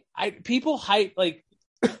 See, people hype like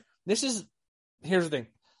here's the thing,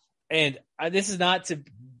 and this is not to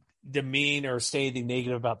demean or say anything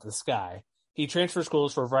negative about this guy. He transferred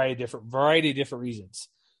schools for a variety of different reasons.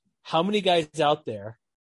 How many guys out there,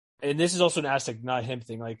 and this is also an Aztec, not him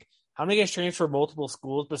thing, like how many guys transfer multiple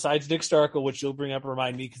schools besides Nick Starkel, which you'll bring up,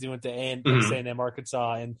 remind me, because he went to A&M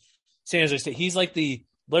Arkansas and San Jose State. He's like the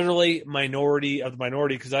literally minority of the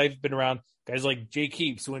minority, because I've been around guys like Jake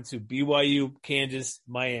Heaps, who went to BYU, Kansas,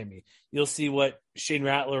 Miami. You'll see what Shane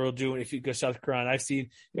Rattler will do if you go South Carolina. I've seen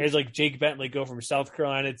guys like Jake Bentley go from South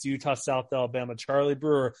Carolina to Utah, South Alabama. Charlie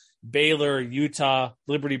Brewer, Baylor, Utah.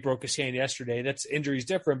 Liberty broke his hand yesterday. That's injuries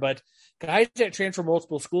different, but guys that transfer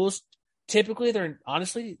multiple schools, typically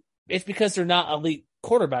it's because they're not elite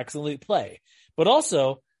quarterbacks in elite play. But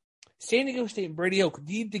also, San Diego State and Brady Hoke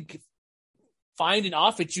need to find an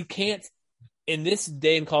offense. You can't, in this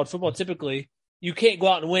day in college football, typically, you can't go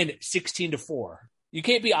out and win 16-4. You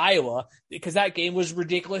can't be Iowa, because that game was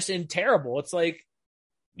ridiculous and terrible. It's like,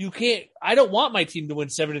 I don't want my team to win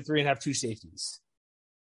 7-3 and have two safeties.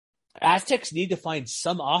 Aztecs need to find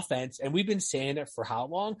some offense, and we've been saying it for how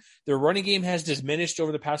long? Their running game has diminished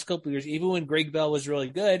over the past couple of years. Even when Greg Bell was really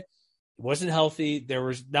good, it wasn't healthy.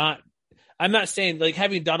 I'm not saying like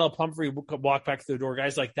having Donald Pumphrey walk back through the door,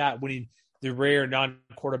 guys like that, winning the rare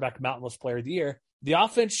non-quarterback Mountain West Player of the Year. The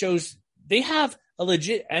offense shows they have a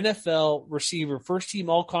legit NFL receiver, first-team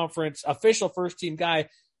all-conference, official first-team guy,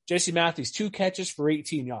 Jesse Matthews, 2 catches for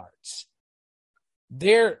 18 yards.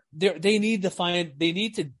 They need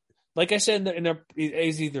to, like I said in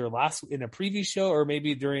a previous show or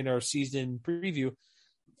maybe during our season preview,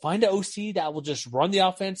 find an OC that will just run the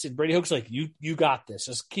offense. And Brady Hoke's like, you got this.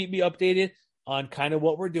 Just keep me updated on kind of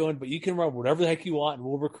what we're doing, but you can run whatever the heck you want, and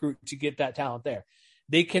we'll recruit to get that talent there.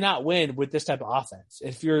 They cannot win with this type of offense.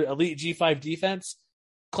 If you're elite G5 defense,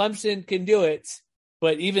 Clemson can do it,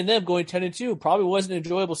 but even them going 10-2 probably wasn't an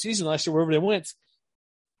enjoyable season last year wherever they went,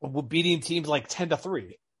 beating teams like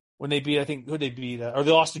 10-3 when they beat, or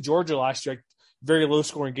they lost to Georgia last year, very low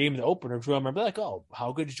scoring game in the opener. I remember like, oh,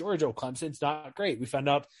 how good is Georgia? Oh, Clemson's not great. We found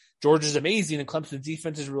out Georgia's amazing and Clemson's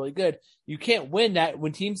defense is really good. You can't win that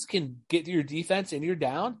when teams can get to your defense and you're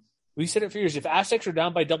down. We said it for years. If Aztecs are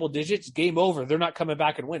down by double digits, game over. They're not coming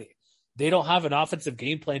back and winning. They don't have an offensive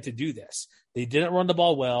game plan to do this. They didn't run the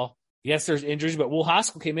ball well. Yes, there's injuries, but Will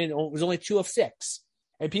Haskell came in and was only 2 of 6.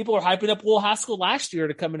 And people are hyping up Will Haskell last year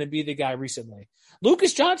to come in and be the guy recently.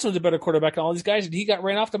 Lucas Johnson was a better quarterback than all these guys, and he got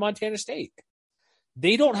ran off to Montana State.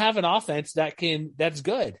 They don't have an offense that's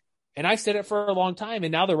good. And I said it for a long time,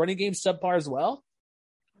 and now the running game's subpar as well.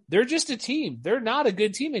 They're just a team. They're not a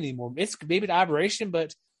good team anymore. It's maybe an aberration,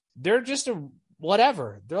 but they're just a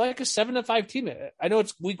whatever. They're like a 7-5 team. I know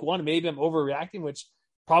it's week 1. Maybe I'm overreacting, which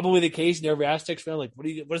probably the case. And every Aztecs fan, like, what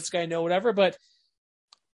does this guy know? Whatever. But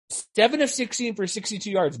 7 of 16 for 62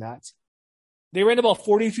 yards, Matt. They ran the ball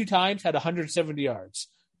 42 times, had 170 yards.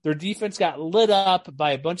 Their defense got lit up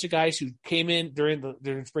by a bunch of guys who came in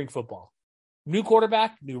during spring football. New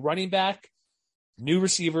quarterback, new running back, new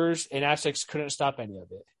receivers, and Aztecs couldn't stop any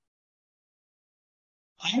of it.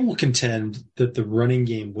 I will contend that the running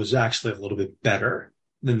game was actually a little bit better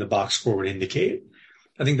than the box score would indicate.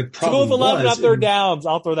 I think the problem 2 of 11 was on third downs.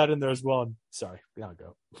 I'll throw that in there as well. Sorry, I'll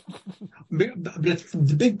go. But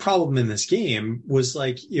the big problem in this game was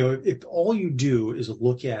if all you do is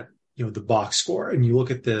look at the box score and you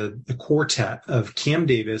look at the quartet of Cam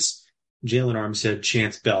Davis, Jalen Armstead,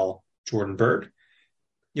 Chance Bell, Jordan Byrd.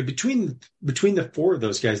 Between the 4 of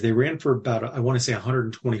those guys, they ran for about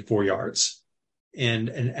 124 yards and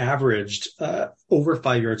averaged over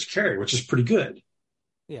 5 yards carry, which is pretty good.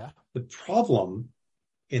 Yeah. The problem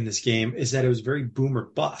in this game is that it was very boom or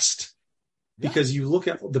bust, because you look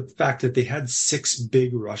at the fact that they had 6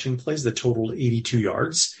 big rushing plays that totaled 82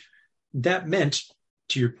 yards. That meant,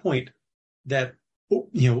 to your point, that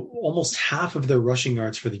almost half of their rushing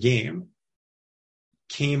yards for the game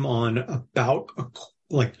came on about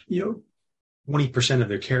 20% of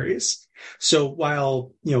their carries. So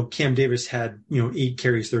while Cam Davis had 8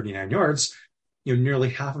 carries, 39 yards, nearly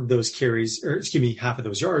half of those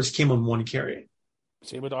yards came on 1 carry.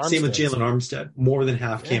 Same with Armstead. Same with Jalen Armstead. More than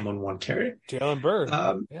half came on 1 carry. Jalen Byrd.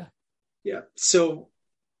 Yeah. So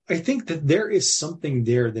I think that there is something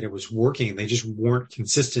there that it was working. They just weren't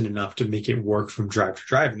consistent enough to make it work from drive to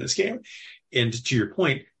drive in this game. And to your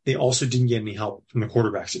point, they also didn't get any help from the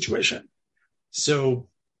quarterback situation. So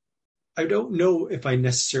I don't know if I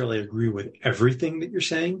necessarily agree with everything that you're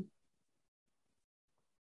saying.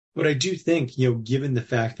 But I do think, given the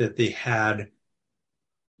fact that they had,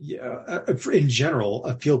 in general,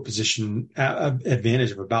 a field position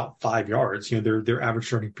advantage of about 5 yards, their average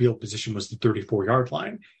starting field position was the 34-yard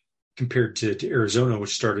line compared to Arizona,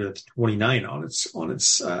 which started at 29 on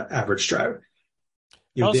its average drive.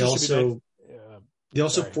 They also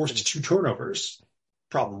forced 2 turnovers.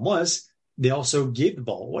 Problem was, they also gave the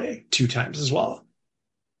ball away 2 times as well.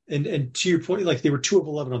 And to your point, like they were 2 of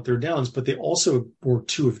 11 on third downs, but they also were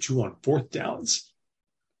 2 of 2 on fourth downs.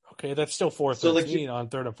 Okay, that's still 4-13 on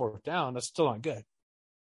third and fourth down. That's still not good.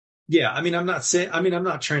 Yeah, I'm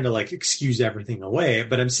not trying to like excuse everything away,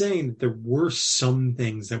 but I'm saying that there were some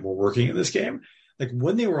things that were working in this game. Like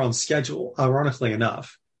when they were on schedule, ironically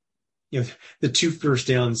enough, the 2 first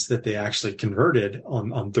downs that they actually converted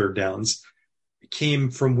on third downs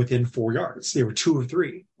came from within 4 yards. They were 2 of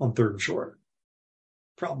 3 on third and short.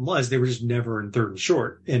 Problem was they were just never in third and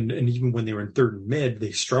short. And even when they were in third and mid,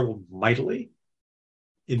 they struggled mightily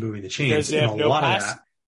in moving the chains. They have no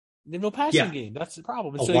passing game. That's the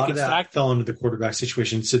problem. And a lot of that fell into the quarterback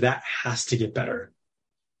situation. So that has to get better.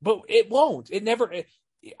 But it won't.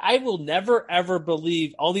 I will never, ever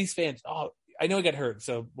believe all these fans. Oh, I know he got hurt.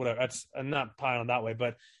 So whatever. I'm not piling that way,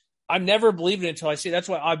 but I'm never believing it until I see it. That's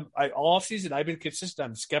why all off season, I've been consistent.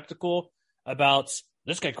 I'm skeptical about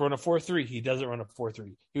this guy can run a 4.3. He doesn't run a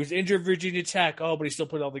 4.3. He was injured Virginia Tech. Oh, but he still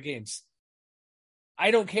played all the games. I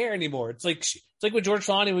don't care anymore. It's like with George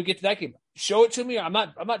Lonnie, we get to that game. Show it to me. I'm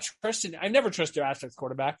not trusting. I never trust their Aztecs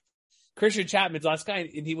quarterback. Christian Chapman's last guy,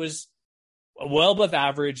 and he was well above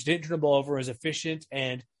average, didn't turn the ball over, was efficient,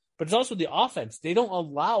 but it's also the offense. They don't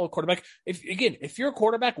allow a quarterback. If you're a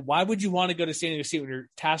quarterback, why would you want to go to San Diego State when you're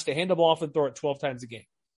tasked to hand the ball off and throw it 12 times a game?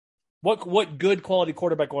 What good quality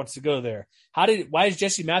quarterback wants to go there? Why is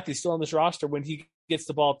Jesse Matthews still on this roster when he gets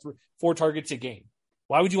the ball 4 targets a game?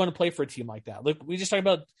 Why would you want to play for a team like that? Look, we just talked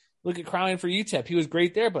about at Crowley for UTEP. He was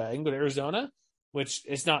great there, but I can go to Arizona, which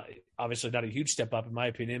is obviously not a huge step up in my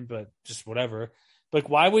opinion, but just whatever. Like,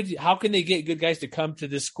 how can they get good guys to come to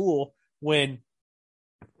this school when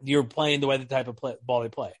you're playing the type of ball they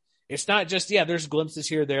play? It's not just, there's glimpses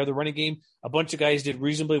here or there. The running game, a bunch of guys did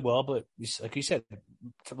reasonably well, but like you said,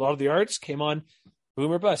 a lot of the yards came on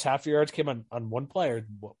boom or bust. Half the yards came on one player.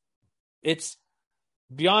 It's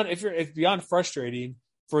beyond frustrating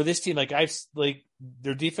for this team.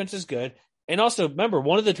 Their defense is good. And also, remember,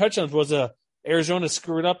 one of the touchdowns was Arizona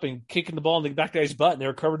screwing up and kicking the ball in the back guy's butt, and they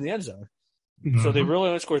were covered in the end zone. Mm-hmm. So they really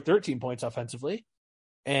only scored 13 points offensively.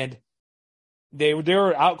 And they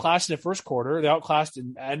were outclassed in the first quarter. They outclassed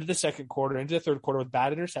in the end of the second quarter, into the third quarter with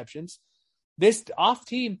bad interceptions. This off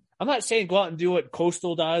team, I'm not saying go out and do what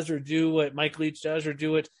Coastal does or do what Mike Leach does or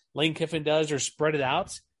do what Lane Kiffin does or spread it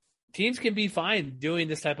out. Teams can be fine doing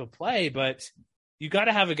this type of play, but you got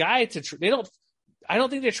to have a guy I don't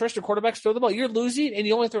think they trust their quarterbacks to throw the ball. You're losing and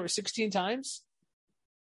you only throw it 16 times.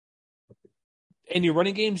 And your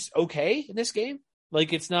running game's okay in this game.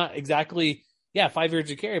 Like, it's not exactly, 5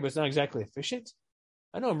 yards a carry, but it's not exactly efficient.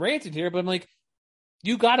 I know I'm ranting here, but I'm like,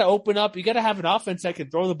 you got to open up. You got to have an offense that can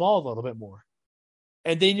throw the ball a little bit more.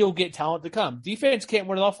 And then you'll get talent to come. Defense can't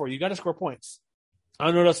win it all for you. You got to score points. I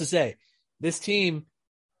don't know what else to say. This team,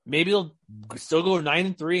 maybe they'll still go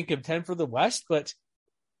 9-3 and contend for the West, but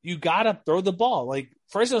you got to throw the ball. Like,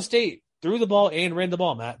 Fresno State threw the ball and ran the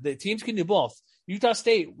ball, Matt. The teams can do both. Utah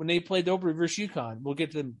State, when they played Oberlin versus UConn, we'll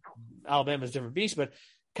get to Alabama's different beast, but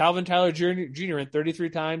Calvin Tyler Jr. ran 33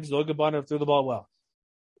 times. Logan Bonner threw the ball well.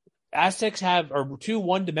 Aztecs are too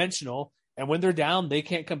one-dimensional, and when they're down, they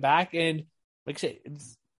can't come back. And like I said,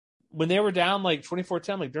 when they were down like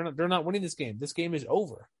 24-10, like they're not winning this game. This game is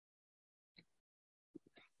over.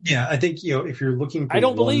 Yeah, I think, if you're looking for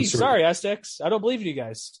Aztecs. I don't believe in you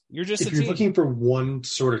guys. You're just if you're looking for one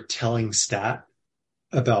sort of telling stat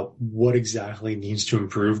about what exactly needs to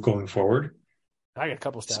improve going forward. I got a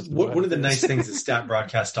couple stats. One of the nice things that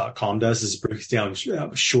statbroadcast.com does is breaks down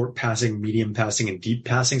short passing, medium passing, and deep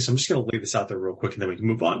passing. So I'm just going to lay this out there real quick and then we can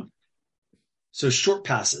move on. So short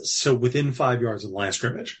passes. So within 5 yards of the line of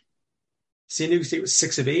scrimmage. San Diego State was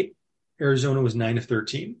 6 of 8. Arizona was 9 of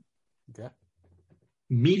 13. Okay.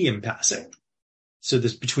 Medium passing. So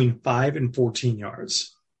this between 5 and 14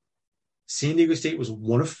 yards. San Diego State was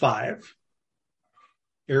 1 of 5.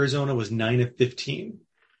 Arizona was 9 of 15.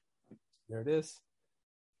 There it is.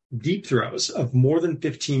 Deep throws of more than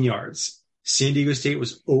 15 yards. San Diego State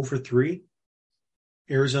was 0 for 3.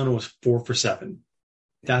 Arizona was 4 for 7.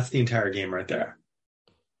 That's the entire game right there.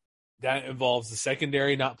 That involves the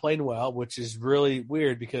secondary not playing well, which is really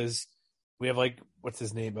weird because we have what's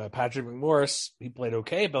his name? Patrick McMorris. He played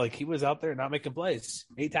okay, but he was out there not making plays.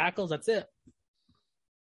 8 tackles, that's it.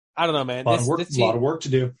 I don't know, man. A lot of work to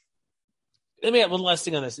do. Let me add one last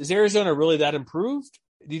thing on this. Is Arizona really that improved?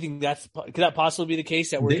 Do you think could that possibly be the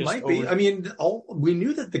case that they might be? I mean, we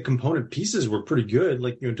knew that the component pieces were pretty good.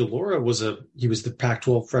 Delora was the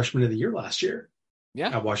Pac-12 freshman of the year last year.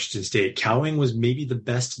 Yeah. At Washington State. Cowing was maybe the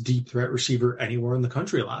best deep threat receiver anywhere in the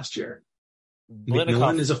country last year.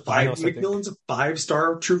 McMillan's a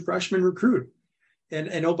 5-star true freshman recruit.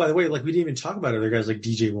 And oh, by the way, we didn't even talk about other guys like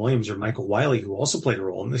DJ Williams or Michael Wiley, who also played a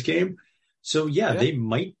role in this game. So yeah. they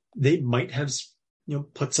might have,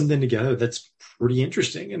 put something together that's pretty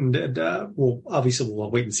interesting. And we'll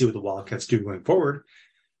wait and see what the Wildcats do going forward.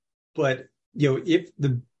 But, if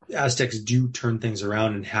the Aztecs do turn things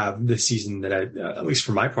around and have the season that at least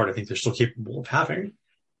for my part, I think they're still capable of having,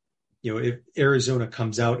 if Arizona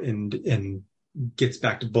comes out and gets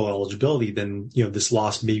back to bowl eligibility, then, this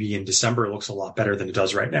loss maybe in December looks a lot better than it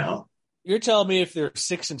does right now. You're telling me if they're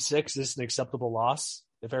 6-6, this is an acceptable loss?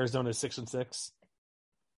 If Arizona is 6-6?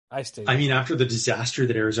 I mean, after the disaster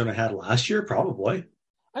that Arizona had last year, probably.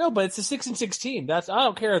 I know, but it's a 6-6 team. I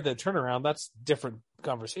don't care the turnaround. That's a different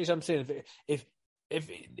conversation. I'm saying if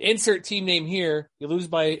insert team name here, you lose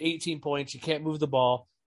by 18 points, you can't move the ball,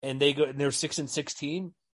 and they're 6-6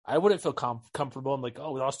 team, I wouldn't feel comfortable. I'm like,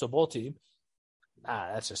 oh, we lost to a bowl team.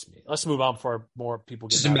 That's just me. Let's move on before more people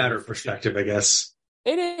get. Just a matter of perspective, I guess.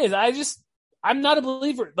 It is. I'm not a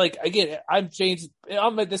believer. Again, I'm changed.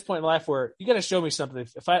 I'm at this point in life where you got to show me something.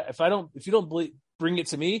 If you don't bring it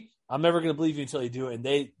to me, I'm never going to believe you until you do it. And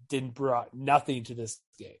they brought nothing to this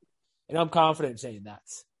game, and I'm confident in saying that.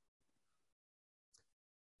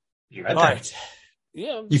 You're right. All right.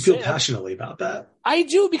 Yeah. You feel passionately about that. I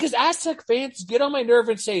do, because Aztec fans get on my nerve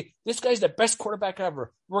and say, this guy's the best quarterback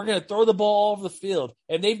ever. We're going to throw the ball all over the field.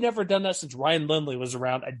 And they've never done that since Ryan Lindley was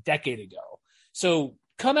around a decade ago. So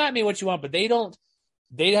come at me what you want, but they just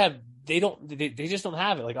don't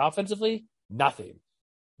have it. Offensively, nothing.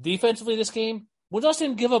 Defensively, this game, Woodhouse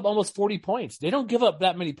didn't give up almost 40 points. They don't give up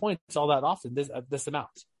that many points all that often, this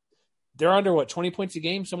amount. They're under, 20 points a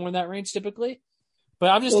game, somewhere in that range typically? But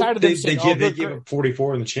I'm just tired of them saying, they gave up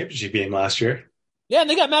 44 in the championship game last year. Yeah, and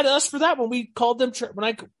they got mad at us for that when we called them.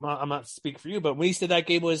 I'm not speaking for you, but when we said that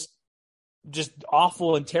game was just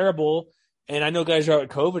awful and terrible, and I know guys are out with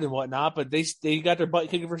COVID and whatnot, but they got their butt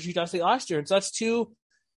kicked versus Utah State last year, and so that's 2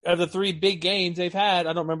 of the 3 big games they've had.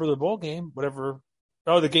 I don't remember the bowl game, whatever.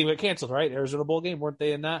 Oh, the game got canceled, right? Arizona bowl game, weren't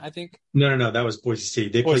they in that? I think. No, that was Boise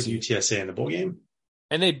State. They played UTSA in the bowl game,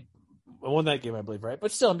 and they won that game, I believe, right?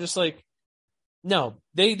 But still, I'm just like. No,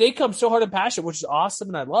 they come so hard and passionate, which is awesome,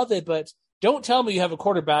 and I love it, but don't tell me you have a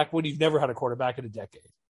quarterback when you've never had a quarterback in a decade.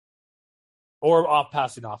 Or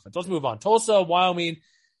off-passing offense. Let's move on. Tulsa, Wyoming,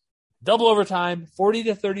 double overtime,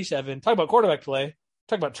 40-37. Talk about quarterback play.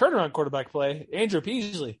 Talk about turnaround quarterback play. Andrew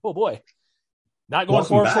Peasley, oh boy. Not going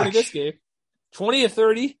 4-40 this game.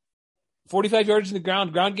 20-30, 45 yards in the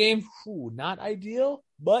ground game. Not ideal,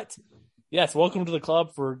 but yes, welcome to the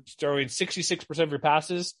club for throwing 66% of your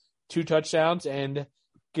passes, 2 touchdowns, and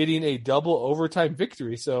getting a double overtime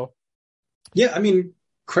victory. So, yeah, I mean,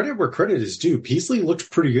 credit where credit is due. Peasley looked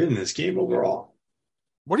pretty good in this game overall.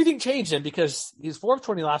 What do you think changed him? Because he was 4 of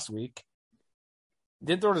 20 last week.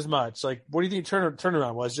 Didn't throw it as much. What do you think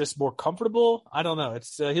turnaround was? Just more comfortable? I don't know.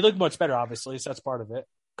 It's he looked much better, obviously, so that's part of it.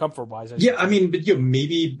 Comfort-wise. Yeah, I mean, but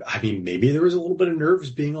maybe there was a little bit of nerves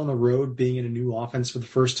being on the road, being in a new offense for the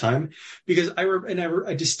first time, because I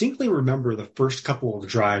distinctly remember the first couple of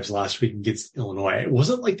drives last week against Illinois. It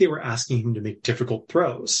wasn't like they were asking him to make difficult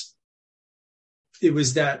throws. It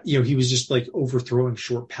was that, he was just overthrowing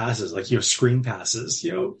short passes, screen passes,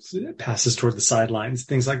 passes toward the sidelines,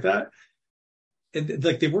 things like that. And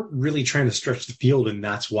they weren't really trying to stretch the field, and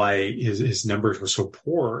that's why his numbers were so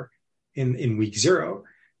poor in week 0.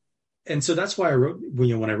 And so that's why I wrote,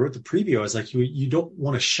 when I wrote the preview, I was like, you don't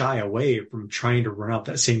want to shy away from trying to run out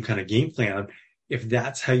that same kind of game plan if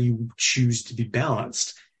that's how you choose to be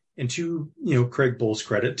balanced. And to, Craig Bull's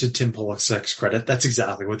credit, to Tim Polak's credit, that's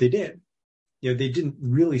exactly what they did. They didn't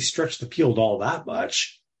really stretch the field all that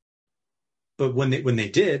much. But when they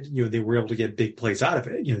did, they were able to get big plays out of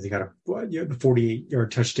it. They got the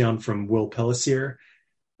 48-yard touchdown from Will Pellissier,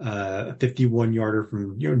 a 51-yarder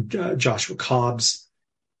from Joshua Cobbs.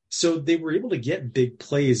 So they were able to get big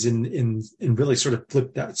plays and really sort of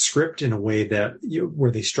flip that script in a way that,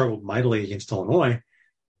 where they struggled mightily against Illinois.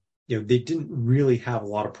 They didn't really have a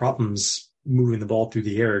lot of problems moving the ball through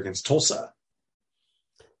the air against Tulsa.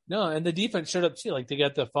 No, and the defense showed up too. Like they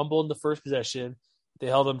got the fumble in the first possession. They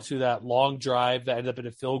held them to that long drive that ended up in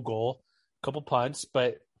a field goal, a couple punts,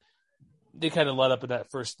 but they kind of let up in that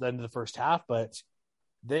end of the first half. But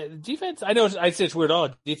the defense, I know I say it's weird. Oh,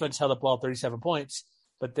 defense held up well, 37 points,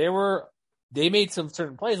 but they made some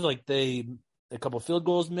certain plays. Like a couple field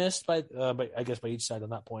goals missed by I guess by each side on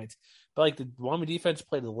that point. But like the Wyoming defense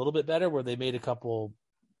played a little bit better, where they made a couple.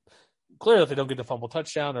 Clearly, if they don't get the fumble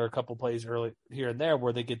touchdown or a couple plays early here and there,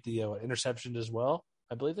 where they get the interception as well.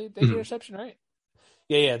 I believe they get interception, right?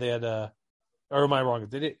 Yeah, they had. Or am I wrong?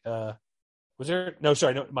 Did it? Was there? No,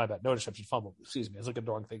 sorry, no, my bad. No interception, fumble. Excuse me, I was looking at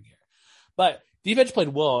the wrong thing here. But defense played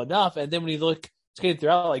well enough, and then when you look skating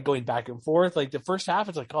throughout, like going back and forth, like the first half,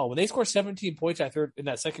 it's like, oh, when they score 17 points in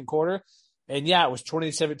that second quarter, and yeah, it was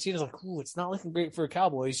 20-17. It's like, ooh, it's not looking great for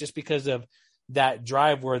Cowboys just because of that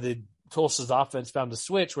drive where the Tulsa's offense found a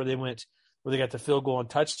switch where they got the field goal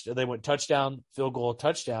and they went touchdown, field goal,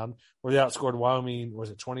 touchdown, where they outscored Wyoming. Was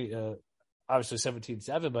it 20? Obviously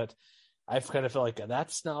 17-7, but I kind of felt like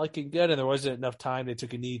that's not looking good, and there wasn't enough time. They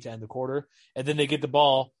took a knee to end the quarter, and then they get the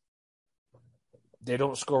ball. They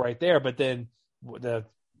don't score right there, but then the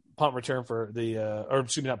punt return for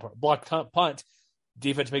block punt.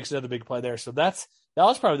 Defense makes another big play there. So that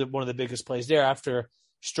was probably one of the biggest plays there after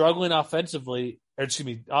struggling offensively and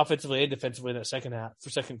defensively in that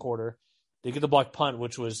second quarter. They get the block punt,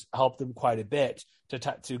 which helped them quite a bit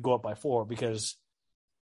to go up by 4, because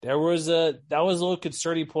that was a little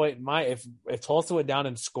concerning point in if Tulsa went down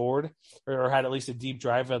and scored or had at least a deep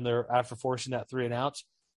drive on there after forcing that 3 and out.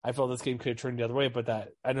 I felt this game could have turned the other way, but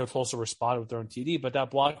I know Tulsa responded with their own TD, but that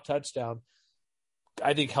block touchdown,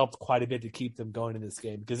 I think, helped quite a bit to keep them going in this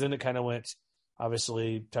game, because then it kind of went,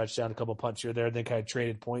 obviously, touchdown, a couple punts here, there, and then kind of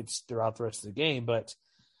traded points throughout the rest of the game. But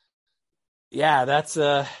yeah, that's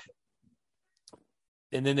and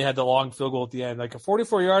then they had the long field goal at the end, like a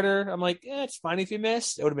 44-yarder. I'm like, it's fine if you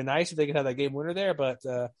missed. It would have been nice if they could have that game winner there, but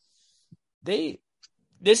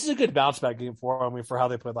this is a good bounce back game for how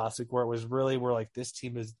they played last week, where it was really, we're like, this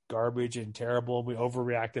team is garbage and terrible. We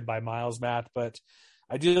overreacted by miles, Matt, but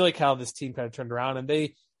I do like how this team kind of turned around, and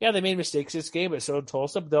they made mistakes this game, but so did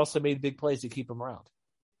Tulsa, but they also made big plays to keep them around.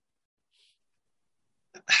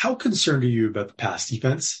 How concerned are you about the pass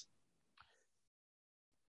defense?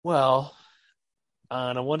 Well,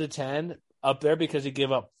 on a 1 to 10, up there, because they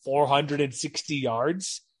give up 460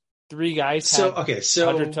 yards. 3 guys had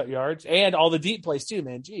 100 yards, and all the deep plays too,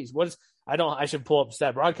 man. Jeez, I should pull up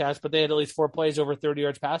stat broadcast, but they had at least 4 plays over 30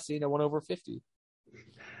 yards passing and 1 over 50.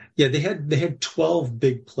 Yeah, they had 12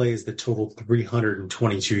 big plays that totaled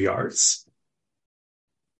 322 yards.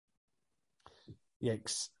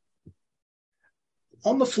 Yikes.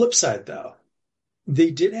 On the flip side, though,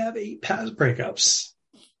 they did have 8 pass breakups.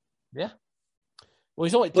 Yeah. Well,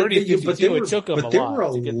 he's only 30-52. It took him a lot. There were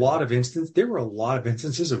a lot of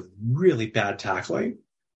instances of really bad tackling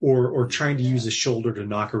or trying to use a shoulder to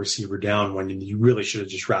knock a receiver down when you really should have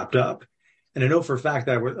just wrapped up. And I know for a fact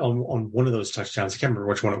that on one of those touchdowns, I can't remember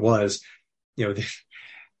which one it was,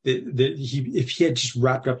 if he had just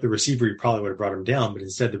wrapped up the receiver, he probably would have brought him down, but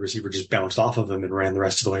instead the receiver just bounced off of him and ran the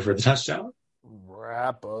rest of the way for the touchdown.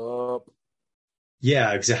 Wrap up.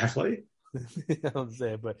 Yeah, exactly. I'm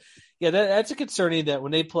saying, but yeah, that's a concerning that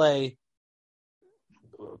when they play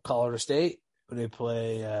Colorado State, when they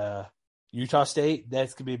play Utah State,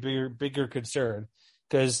 that's going to be a bigger concern,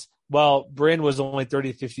 because while Bryn was only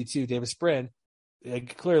 30-52, Davis Bryn,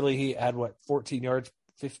 clearly he had 14 yards,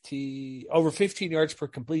 over 15 yards per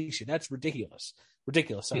completion. That's ridiculous.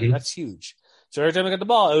 Sorry, That's huge. So every time I got the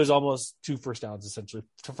ball, it was almost 2 first downs, essentially,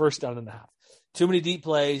 to first down and a half. Too many deep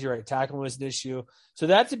plays. You're right. Tackling was an issue. So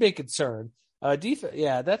that's a big concern. Defense,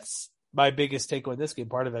 yeah, that's my biggest takeaway in this game.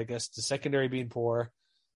 Part of it, I guess, the secondary being poor.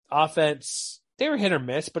 Offense, they were hit or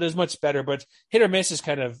miss, but it was much better. But hit or miss is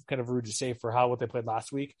kind of rude to say for what they played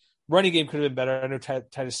last week. Running game could have been better. I know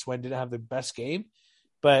Titus Swen didn't have the best game,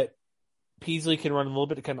 but Peasley can run a little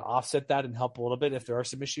bit to kind of offset that and help a little bit if there are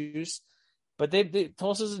some issues. But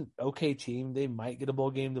Tulsa's an okay team. They might get a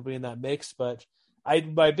bowl game to be in that mix, but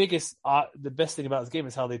the best thing about this game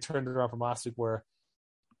is how they turned it around from last week, where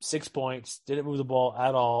 6 points, didn't move the ball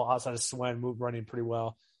at all outside of Swen, running pretty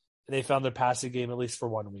well. And they found their passing game at least for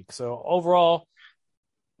 1 week. So overall,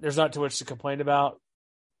 there's not too much to complain about.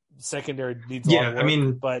 Secondary needs a lot of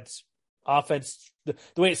work, but offense, the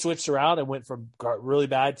way it switched around and went from really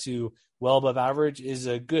bad to well above average is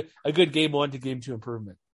a good game 1 to game 2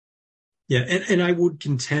 improvement. Yeah, and I would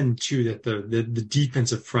contend too that the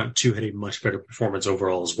defensive front too had a much better performance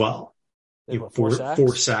overall as well.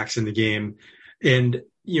 4 sacks in the game. And,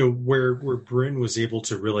 where Bryn was able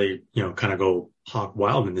to really, kind of go hog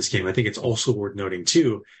wild in this game, I think it's also worth noting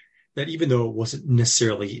too, that even though it wasn't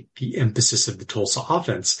necessarily the emphasis of the Tulsa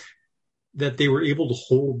offense, that they were able to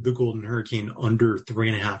hold the Golden Hurricane under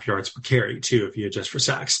 3.5 yards per carry too, if you adjust for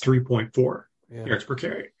sacks, 3.4 yards per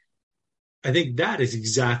carry. I think that is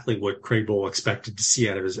exactly what Craig Bohl expected to see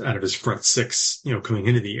out of his front six, coming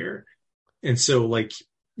into the year. And so, like,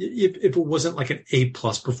 if it wasn't like an A+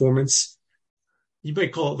 performance, you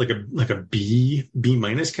might call it like a B-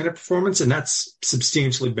 kind of performance, and that's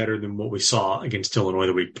substantially better than what we saw against Illinois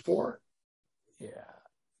the week before. Yeah,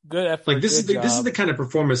 good effort. Like this is the kind of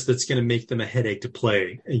performance that's going to make them a headache to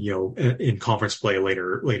play, in conference play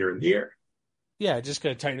later in the year. Yeah, just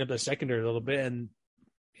going to tighten up the secondary a little bit, and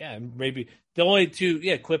maybe the only two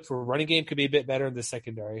clip for running game could be a bit better in the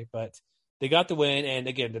secondary, but they got the win, and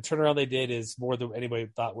again, the turnaround they did is more than anybody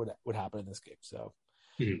thought would happen in this game. So.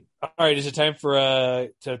 All right, is it time for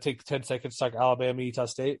to take 10 seconds to talk Alabama, Utah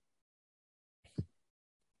State?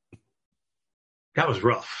 That was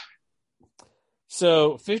rough.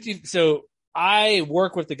 So I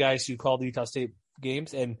work with the guys who call the Utah State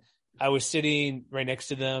games, and I was sitting right next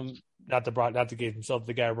to them, not the game themselves,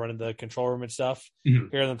 the guy running the control room and stuff. Hearing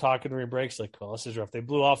them talking during breaks, like, oh, this is rough. They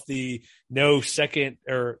blew off the run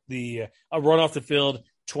off the field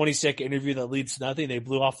 20-second interview that leads to nothing. They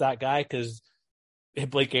blew off that guy because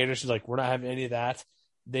Blake Anderson's like, we're not having any of that.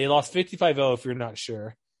 They lost 55-0 if you're not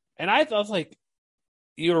sure. And I thought, like,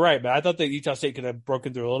 you were right, man. I thought that Utah State could have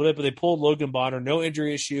broken through a little bit, but they pulled Logan Bonner, no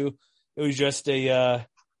injury issue. It was just we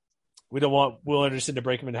don't want Will Anderson to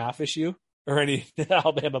break him in half issue or any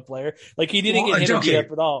Alabama player. Like, he didn't get hit or beat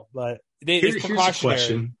up at all, but it's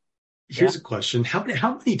precautionary. Here's a question. How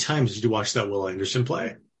many times did you watch that Will Anderson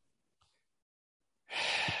play?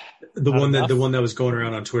 The one that was going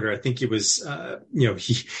around on Twitter, I think it was,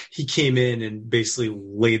 he came in and basically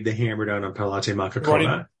laid the hammer down on Palate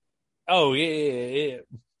Makakona. Oh yeah.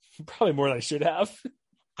 Probably more than I should have.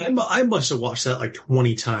 I must have watched that like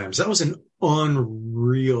 20 times. That was an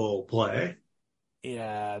unreal play.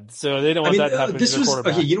 Yeah. So they don't want that to happen to the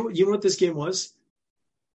quarterback. Okay. You know what this game was?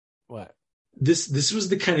 What? This was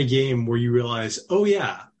the kind of game where you realize, oh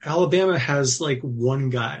yeah, Alabama has like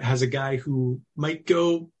a guy who might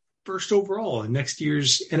go first overall in next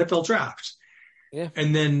year's NFL draft. Yeah.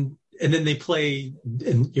 And then they play,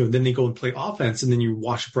 and then they go and play offense, and then you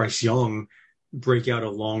watch Bryce Young break out a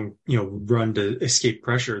long, run to escape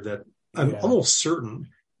pressure that I'm almost certain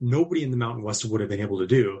nobody in the Mountain West would have been able to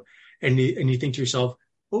do. And you think to yourself,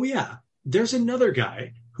 oh yeah, there's another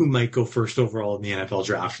guy who might go first overall in the NFL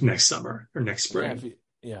draft next summer or next spring.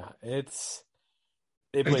 Yeah,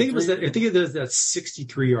 I think it was that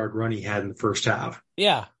 63-yard run he had in the first half.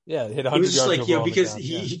 Yeah, hit 100 yards. It was just like, because ground,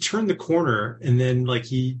 he turned the corner and then like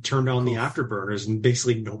he turned on the afterburners and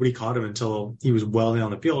basically nobody caught him until he was well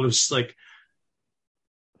down the field. It was just like,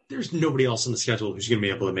 there's nobody else on the schedule who's going to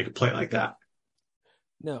be able to make a play like that.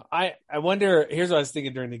 No, I wonder. Here's what I was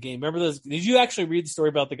thinking during the game. Remember those? Did you actually read the story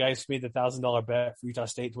about the guys who made the $1,000 bet for Utah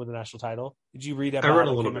State to win the national title? Did you read that? I read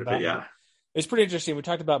a little bit of it, yeah. It's pretty interesting. We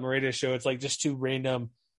talked about Moreda's show. It's like just two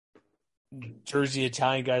random Jersey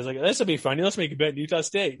Italian guys. Like, this will be funny. Let's make a bet in Utah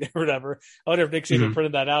State or whatever. I wonder if Nick Saban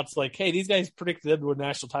printed that out. It's like, hey, these guys predicted them to win the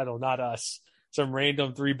national title, not us. Some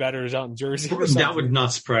random three bettors out in Jersey. That would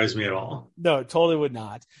not surprise me at all. No, it totally would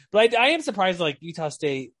not. But I am surprised, like Utah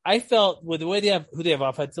State. I felt with the way they have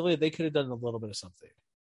offensively, they could have done a little bit of something.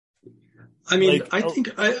 I mean, I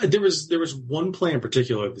think there was one play in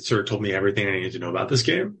particular that sort of told me everything I needed to know about this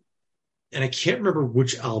game. And I can't remember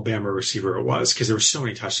which Alabama receiver it was because there were so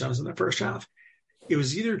many touchdowns in the first half. It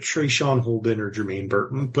was either Trayshawn Holden or Jermaine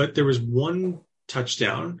Burton, but there was one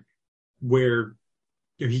touchdown where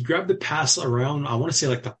he grabbed the pass around, I want to say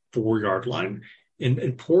like the 4-yard line.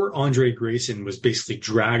 And poor Andre Grayson was basically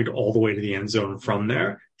dragged all the way to the end zone from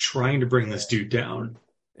there, trying to bring this dude down.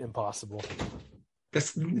 Impossible.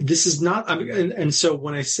 This is not, I mean, and so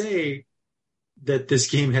when I say that this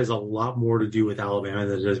game has a lot more to do with Alabama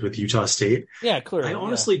than it does with Utah State. Yeah, clearly. I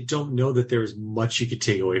honestly don't know that there's much you could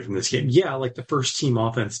take away from this game. Yeah, like the first team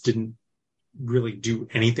offense didn't really do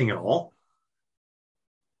anything at all.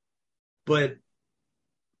 But,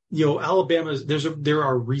 Alabama, there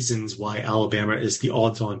are reasons why Alabama is the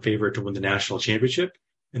odds-on favorite to win the national championship,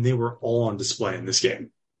 and they were all on display in this game.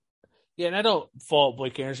 Yeah, and I don't fault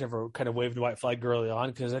Blake Anderson for kind of waving the white flag early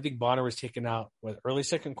on because I think Bonner was taken out early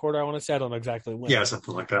second quarter, I want to say. I don't know exactly when. Yeah,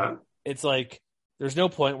 something like that. It's like there's no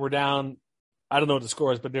point. We're down. I don't know what the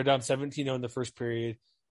score is, but they're down 17-0 in the first period,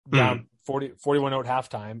 down 41-0 at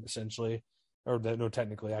halftime, essentially. or no,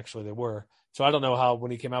 technically, actually they were. So I don't know how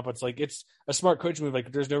when he came out, but it's a smart coach move.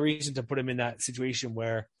 Like there's no reason to put him in that situation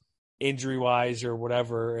where injury wise or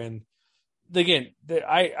whatever. And again,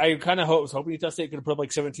 I kind of was hoping Utah State could put up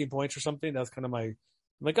like 17 points or something. That's kind of I'm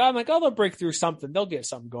like, oh, they'll break through something. They'll get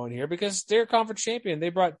something going here because they're conference champion. They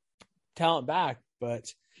brought talent back, but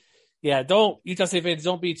yeah, Utah State fans,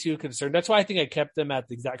 don't be too concerned. That's why I think I kept them at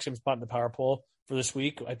the exact same spot in the power poll for this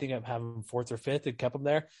week. I think I'm having them 4th or 5th and kept them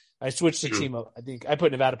there. I switched the team up. I think I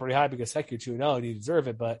put Nevada pretty high because heck, you're 2-0 and you deserve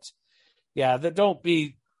it. But yeah,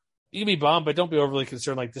 you can be bummed, but don't be overly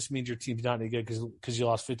concerned. Like this means your team's not any good because you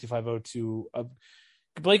lost 55-0 to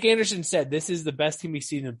Blake Anderson said this is the best team he's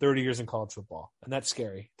seen in 30 years in college football. And that's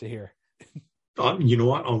scary to hear. You know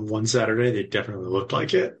what? On one Saturday, they definitely looked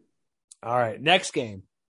like it. All right. Next game.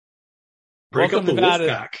 Break up the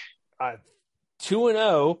Wolfpack.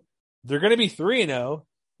 2-0. They're going to be 3-0.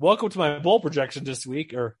 Welcome to my bowl projection this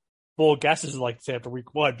week, or bowl guesses, like to say after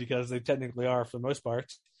week 1, because they technically are for the most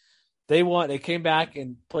part. They came back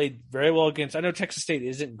and played very well against, I know Texas State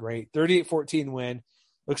isn't great. 38-14 win.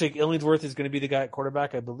 Looks like Illingsworth is going to be the guy at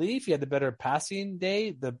quarterback, I believe. He had the better passing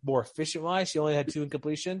day, the more efficient wise. He only had 2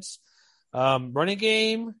 incompletions. Running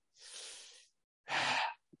game,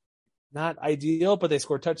 not ideal, but they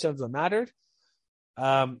scored touchdowns that mattered.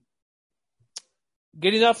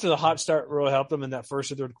 Getting off to the hot start really helped them in that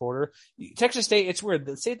first or third quarter. Texas State, it's weird.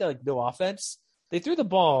 They say that no offense. They threw the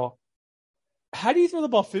ball. How do you throw the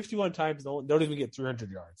ball 51 times and don't even get 300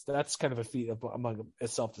 yards? That's kind of a feat among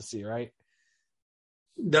itself to see, right?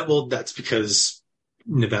 That's because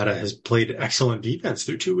Nevada has played excellent defense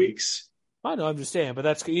through 2 weeks. I know, I'm just saying, but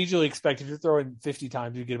that's usually expected. If you're throwing 50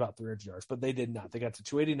 times, you get about 300 yards, but they did not. They got to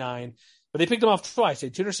 289, but they picked them off twice. They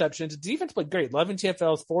had 2 interceptions. The defense played great. 11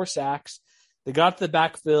 TFLs, 4 sacks. They got to the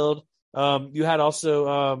backfield. You had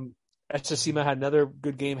also SSCMA had another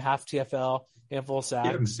good game, half TFL, handful of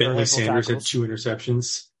sacks. Yeah, Bentley Sanders had 2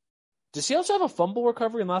 interceptions. Does he also have a fumble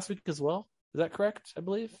recovery in last week as well? Is that correct, I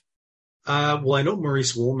believe? Well, I know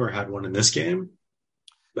Maurice Woolmer had one in this game.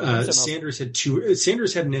 Sanders had 2.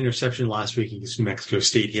 Sanders had an interception last week against New Mexico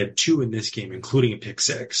State. He had 2 in this game, including a pick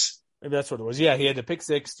 6. Maybe that's what it was. Yeah, he had a pick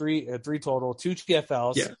 6, 3 total, 2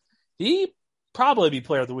 TFLs. Yeah. He probably be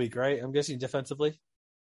player of the week, right? I'm guessing defensively.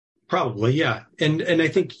 Probably, yeah. And I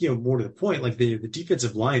think, more to the point, like the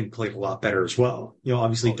defensive line played a lot better as well.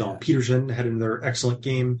 Obviously Don Peterson had another excellent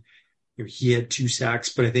game. He had 2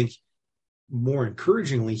 sacks, but I think more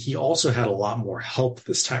encouragingly, he also had a lot more help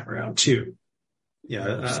this time around too.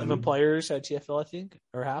 Yeah. 7 players at TFL, I think,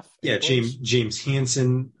 or half. Yeah. James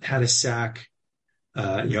Hansen had a sack.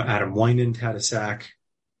 Adam Wynand had a sack.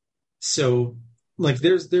 So, like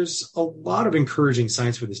there's a lot of encouraging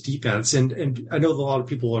signs for this defense. And I know that a lot of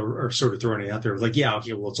people are sort of throwing it out there like, yeah,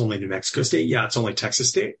 okay, well, it's only New Mexico State. Yeah, it's only Texas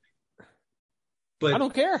State. But I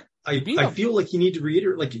don't care. I feel like you need to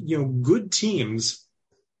reiterate, like, good teams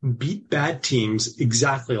beat bad teams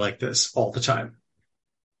exactly like this all the time.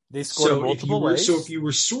 They scored multiple ways. So if you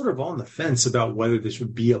were sort of on the fence about whether this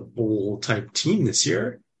would be a bowl type team this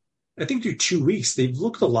year, I think through 2 weeks, they've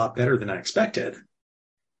looked a lot better than I expected.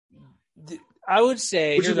 I would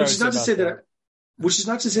say, which is not to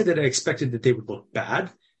say that I expected that they would look bad,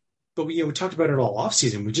 but we talked about it all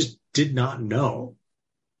offseason. We just did not know.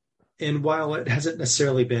 And while it hasn't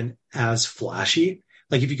necessarily been as flashy,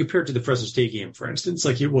 like if you compare it to the Fresno State game, for instance,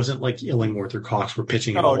 like it wasn't like Illingworth or Cox were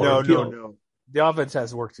pitching. No. The offense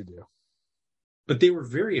has work to do. But they were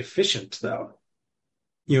very efficient, though.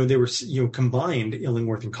 They were, combined,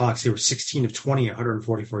 Illingworth and Cox, they were 16 of 20,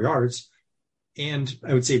 144 yards. And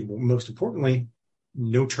I would say, most importantly,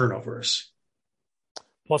 no turnovers.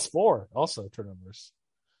 +4, also turnovers.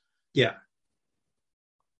 Yeah.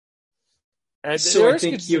 And so I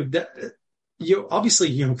think,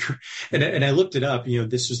 obviously, and I looked it up,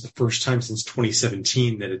 this was the first time since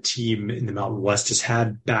 2017 that a team in the Mountain West has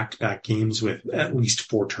had back-to-back games with at least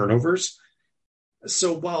 4 turnovers.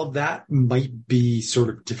 So while that might be sort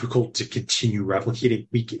of difficult to continue replicating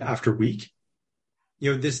week after week,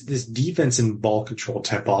 this defense and ball control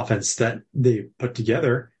type offense that they put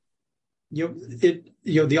together,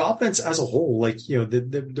 the offense as a whole, like,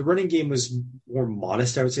 the running game was more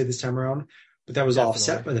modest, I would say, this time around, but that was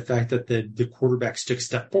offset by the fact that the quarterbacks took a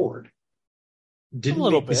step forward,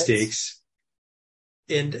 didn't make mistakes,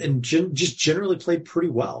 and just generally played pretty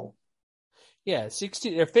well. Yeah,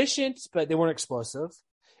 16 efficient, but they weren't explosive.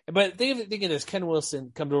 But think of this: Ken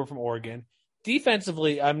Wilson comes over from Oregon.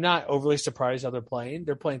 Defensively, I'm not overly surprised how they're playing.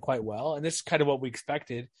 They're playing quite well, and this is kind of what we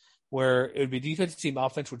expected, where it would be defensive team,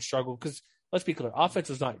 offense would struggle because let's be clear, offense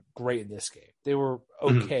was not great in this game. They were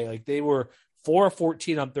okay, like they were 4 of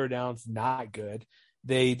 14 on third downs, not good.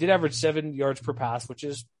 They did average 7 yards per pass, which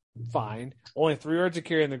is fine. Only 3 yards of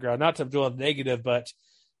carry on the ground. Not to do a negative, but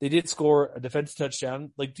they did score a defensive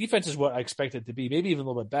touchdown. Like, defense is what I expected it to be, maybe even a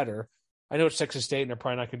little bit better. I know it's Texas State, and they're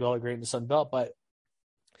probably not going to do all that great in the Sun Belt, but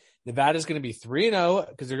Nevada's going to be 3-0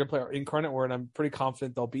 because they're going to play Incarnate Word, and I'm pretty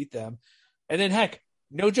confident they'll beat them. And then, heck,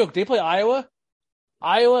 no joke, they play Iowa.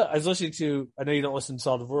 Iowa, I was listening to, I know you don't listen to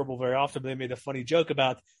Solid Verbal very often, but they made a funny joke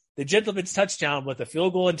about the gentleman's touchdown with a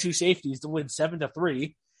field goal and 2 safeties to win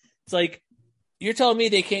 7-3. It's like, you're telling me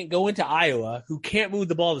they can't go into Iowa, who can't move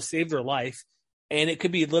the ball to save their life, and it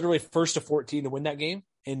could be literally 1st to 14 to win that game,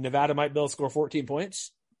 and Nevada might be able to score 14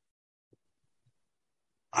 points?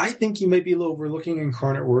 I think you may be overlooking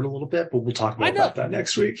Incarnate Word a little bit, but we'll talk about that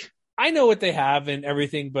next week. I know what they have and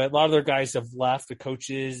everything, but a lot of their guys have left, the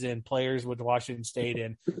coaches and players with Washington State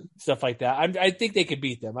and stuff like that. I think they could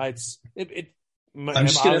beat them. I'm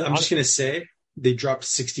just gonna say they dropped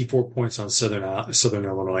 64 points on Southern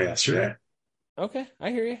Illinois yesterday. Okay,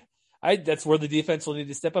 I hear you. That's where the defense will need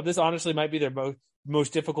to step up. This honestly might be their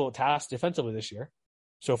most difficult task defensively this year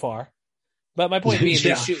so far. But my point being,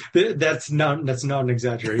 that's not an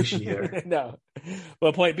exaggeration either. No,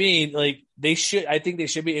 but point being, like, I think they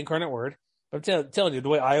should be Incarnate Word. But I'm telling you, the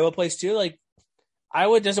way Iowa plays too, like,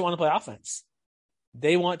 Iowa doesn't want to play offense.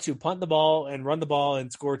 They want to punt the ball and run the ball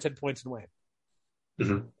and score 10 points and win.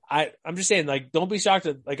 Mm-hmm. I'm just saying, like, don't be shocked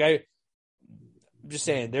at, like, I'm just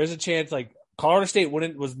saying, there's a chance, like, Colorado State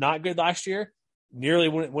was not good last year. Nearly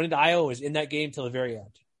went into Iowa, was in that game till the very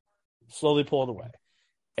end. Slowly pulled away.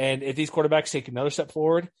 And if these quarterbacks take another step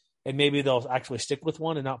forward, and maybe they'll actually stick with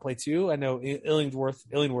one and not play 2. I know Illingworth,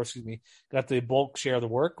 got the bulk share of the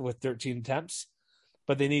work with 13 attempts,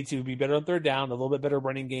 but they need to be better on third down, a little bit better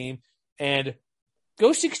running game, and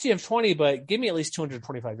go 60 of 20, but give me at least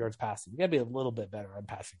 225 yards passing. You got to be a little bit better on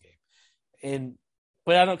passing game.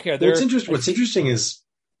 But I don't care. What's interesting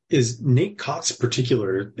is Nate Cox in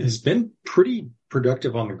particular has been pretty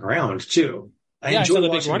productive on the ground too. I enjoy the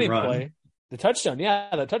watching big running him run. play. The touchdown,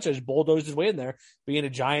 that touchdown just bulldozed his way in there, being a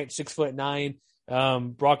giant 6'9"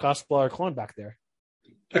 Brock Osweiler clone back there.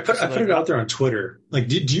 I put it out there on Twitter. Like,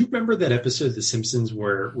 do you remember that episode of The Simpsons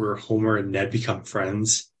where Homer and Ned become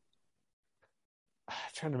friends? I'm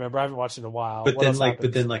trying to remember. I haven't watched it in a while. But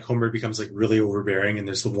then Homer becomes like really overbearing, and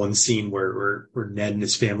there's the one scene where Ned and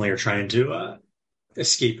his family are trying to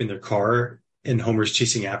escape in their car, and Homer's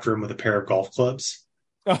chasing after him with a pair of golf clubs.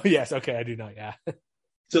 Oh yes, okay, I do know. Yeah.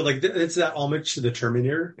 So, like, it's that homage to the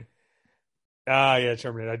Terminator. Yeah,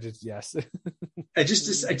 Terminator. Yes. I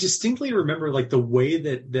distinctly remember, like, the way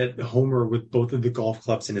that Homer, with both of the golf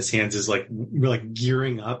clubs in his hands, is like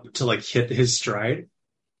gearing up to like hit his stride,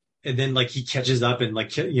 and then like he catches up and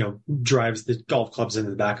like drives the golf clubs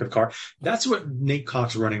into the back of the car. That's what Nate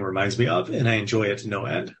Cox running reminds me of, and I enjoy it to no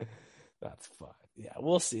end. That's fun. Yeah,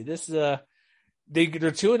 we'll see. This they're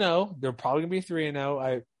 2-0. They're probably gonna be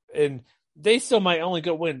 3-0. And they still might only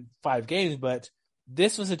go win 5 games, but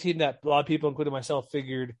this was a team that a lot of people, including myself,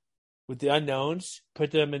 figured with the unknowns,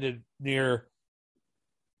 put them into near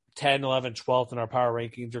 10, 11, 12th in our power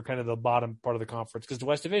rankings, or kind of the bottom part of the conference. Because the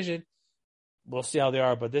West Division, we'll see how they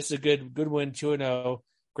are, but this is a good win, 2-0.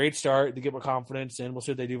 Great start to get more confidence, and we'll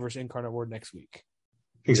see what they do versus Incarnate Word next week.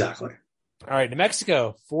 Exactly. All right, New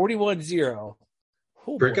Mexico, 41-0.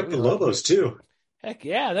 Break up the Lobos, too. Heck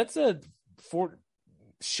yeah, that's a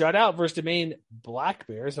shutout versus the Maine Black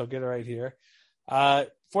Bears. I'll get it right here.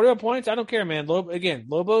 41 points. I don't care, man.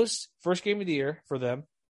 Lobos, first game of the year for them.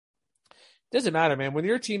 Doesn't matter, man. When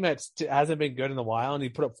you're a team that hasn't been good in a while and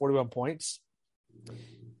you put up 41 points,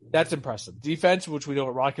 that's impressive. Defense, which we know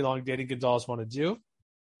what Rocky Long, Danny Gonzalez want to do.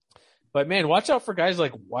 But, man, watch out for guys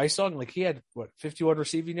like Weissong. Like, he had, 51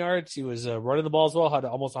 receiving yards. He was running the ball as well, had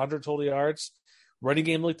almost 100 total yards. Running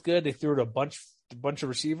game looked good. They threw it a bunch of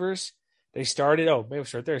receivers. They started, maybe we'll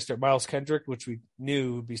start there. Miles Kendrick, which we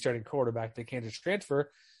knew would be starting quarterback. They can't just transfer.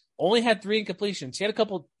 Only had 3 incompletions. He had a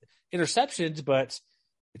couple interceptions, but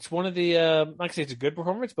it's one of the, I'm not going to say it's a good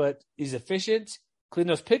performance, but he's efficient, clean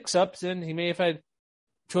those picks ups, and he may have had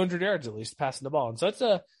 200 yards at least passing the ball. And so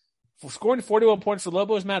it's scoring 41 points for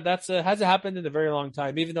Lobos, Matt. Hasn't happened in a very long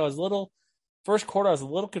time. Even though first quarter, I was a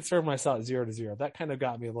little concerned when I saw it 0-0. That kind of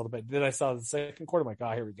got me a little bit. Then I saw the second quarter, I'm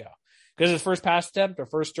like, here we go. Because his first pass attempt or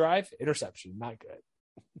first drive, interception, not good.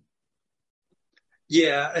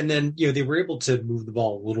 Yeah, and then they were able to move the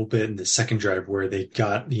ball a little bit in the second drive where they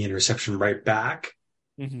got the interception right back,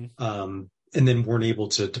 and then weren't able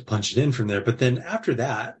to punch it in from there. But then after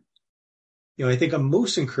that, I think I'm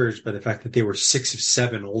most encouraged by the fact that they were 6 of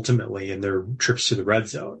 7 ultimately in their trips to the red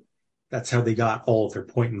zone. That's how they got all of their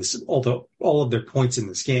points in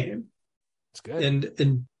this game. It's good.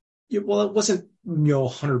 And well, it wasn't,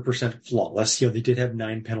 100% flawless. They did have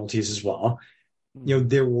 9 penalties as well.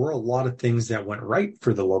 There were a lot of things that went right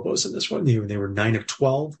for the Lobos in this one. They were 9 of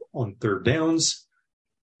 12 on third downs.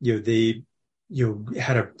 They,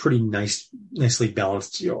 had a pretty nicely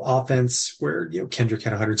balanced, offense where, Kendrick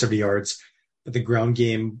had 170 yards, but the ground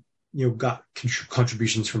game, got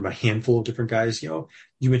contributions from a handful of different guys. You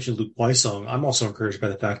mentioned Luke Weissong. I'm also encouraged by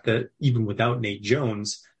the fact that even without Nate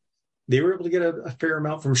Jones, they were able to get a fair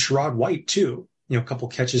amount from Sherrod White too. A couple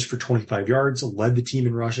catches for 25 yards, led the team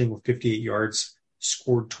in rushing with 58 yards,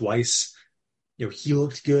 scored twice. He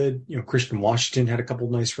looked good. Christian Washington had a couple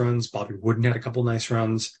of nice runs. Bobby Wooden had a couple of nice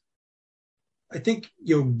runs. I think,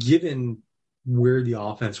 given where the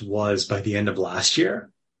offense was by the end of last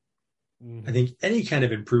year, I think any kind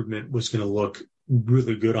of improvement was going to look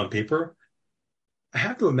really good on paper. I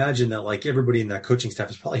have to imagine that like everybody in that coaching staff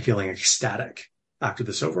is probably feeling ecstatic after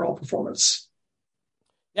this overall performance.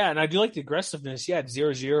 Yeah, and I do like the aggressiveness. Yeah,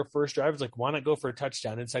 0-0 first drive. It's like, why not go for a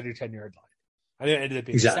touchdown inside your 10-yard line? I know it ended up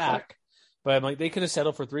being a sack, but I'm like, they could have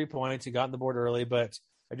settled for 3 points and gotten the board early, but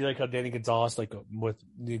I do like how Danny Gonzalez, like with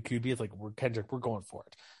the QB, it's like, we're going for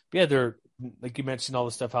it. But yeah, they're, like you mentioned, all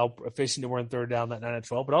the stuff, how efficient they were in third down, that 9 of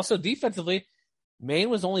 12, but also defensively, Maine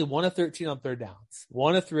was only 1 of 13 on third downs,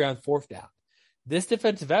 1 of 3 on fourth down. This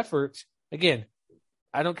defensive effort, again,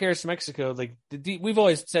 I don't care, it's Mexico. Like we've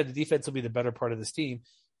always said, the defense will be the better part of this team,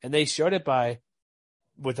 and they showed it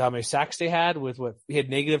with how many sacks they had, with what he had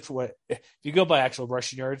negative for what. If you go by actual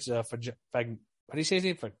rushing yards, how do you say his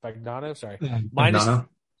name? Fagnano, sorry, minus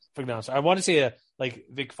Fagnano. So I want to say like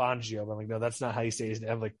Vic Fangio, but I'm like, no, that's not how you say his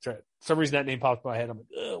name. I'm like, for some reason that name popped in my head. I'm like,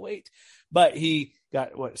 oh wait, but he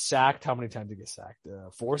got sacked? How many times did he get sacked?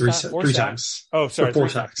 Three times. Oh, sorry, 4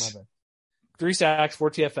 sacks. My bad. 3 sacks,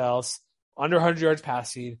 4 TFLs, under 100 yards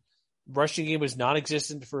passing. Rushing game was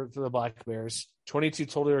non-existent for the Black Bears. 22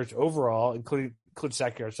 total yards overall, include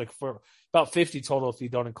sack yards, like for about 50 total if you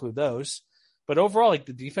don't include those. But overall, like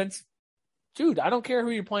the defense, dude, I don't care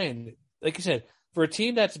who you're playing. Like you said, for a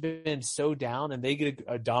team that's been so down and they get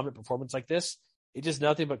a dominant performance like this, it's just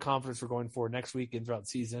nothing but confidence for going forward next week and throughout the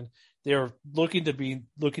season. They're looking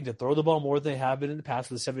to throw the ball more than they have been in the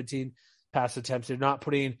past with 17 pass attempts. They're not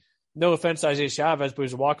putting, no offense to Isaiah Chavez, but he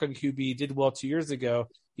was a walk-on QB, did well 2 years ago.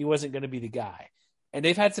 He wasn't going to be the guy. And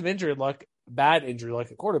they've had some bad injury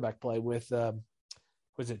luck at quarterback play with,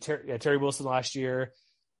 Terry Wilson last year,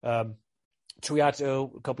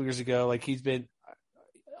 Tuiato a couple years ago. Like he's been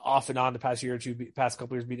off and on the past year or two, past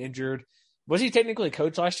couple years being injured. Was he technically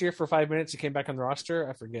coached last year for 5 minutes? He came back on the roster.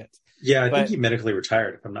 I forget. Yeah, I think he medically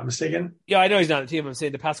retired, if I'm not mistaken. Yeah, I know he's not on the team. I'm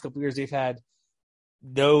saying the past couple years they've had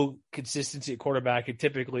no consistency at quarterback, and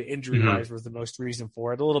typically injury-wise was the most reason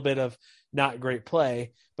for it. A little bit of not great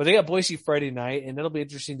play, but they got Boise Friday night, and that'll be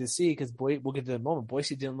interesting to see because we'll get to the moment.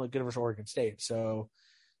 Boise didn't look good versus Oregon State, so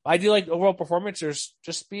I do like the overall performance. There's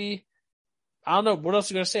I don't know what else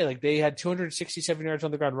you're gonna say. Like they had 267 yards on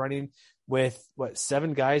the ground running with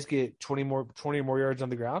 7 guys get 20 more yards on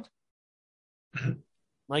the ground.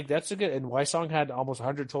 Like that's a good. And Weissong had almost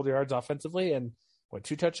 100 total yards offensively and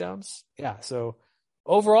 2 touchdowns. Yeah, so.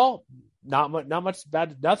 Overall, not much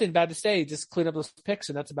bad, nothing bad to say. Just clean up those picks,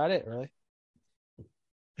 and that's about it, really.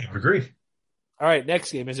 I agree. All right,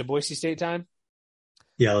 next game. Is it Boise State time?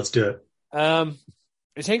 Yeah, let's do it.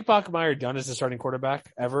 Is Hank Bachmeier done as the starting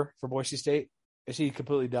quarterback ever for Boise State? Is he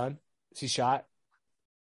completely done? Is he shot?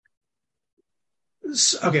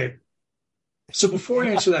 Okay. So before I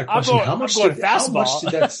answer that question, how much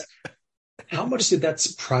did that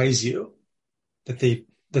surprise you that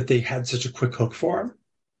they had such a quick hook for him?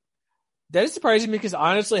 That is surprising because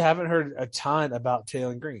honestly, I haven't heard a ton about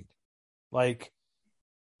Taylor Green. Like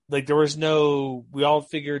there was no. We all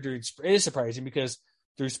figured it is surprising because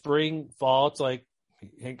through spring, fall, it's like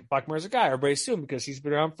Hank Bachmeier's a guy. Everybody assumed because he's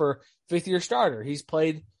been around for 5th-year starter. He's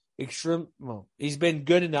played he's been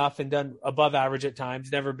good enough and done above average at times.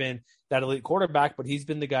 Never been that elite quarterback, but he's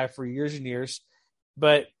been the guy for years and years.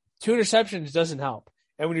 But 2 interceptions doesn't help,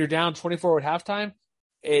 and when you're down 24 at halftime.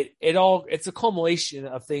 It's a culmination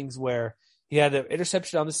of things where he had the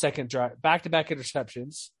interception on the second drive, back-to-back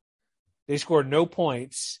interceptions. They scored no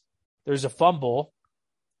points. There's a fumble.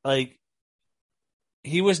 Like,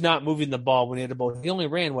 he was not moving the ball when he had the ball. He only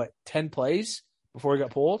ran, 10 plays before he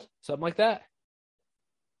got pulled? Something like that?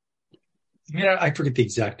 Yeah, I forget the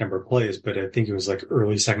exact number of plays, but I think it was like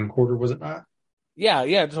early second quarter, was it not? Yeah,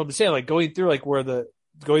 that's what I'm saying. Like, going through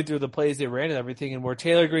the plays they ran and everything, and where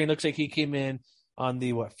Taylor Green looks like he came in on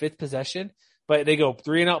the 5th possession, but they go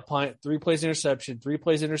 3-and-out punt, 3 plays interception, 3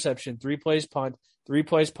 plays interception, 3 plays punt, 3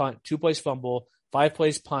 plays punt, 2 plays fumble, 5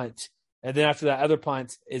 plays punt, and then after that other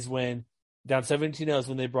punt is when down 17-0 is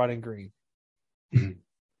when they brought in Green. Mhm.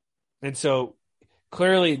 And so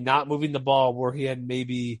clearly not moving the ball where he had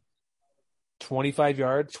maybe 25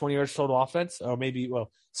 yards, 20 yards total offense, or maybe,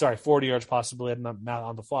 40 yards possibly, I'm not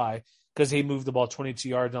on the fly, because he moved the ball 22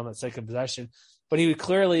 yards on that second possession. But he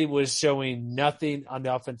clearly was showing nothing on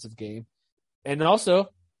the offensive game. And also,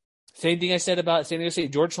 same thing I said about San Diego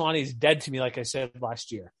State. George Kalani is dead to me, like I said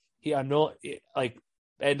last year. End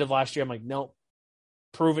of last year, I'm like, nope,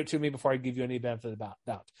 prove it to me before I give you any benefit of the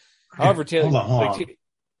doubt. However, Taylor, hold on.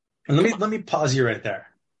 And let me pause you right there.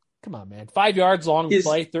 Come on, man. 5 yards long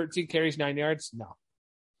play, 13 carries, 9 yards. No.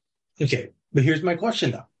 Okay, but here's my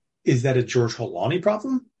question though: is that a George Kalani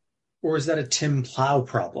problem, or is that a Tim Plow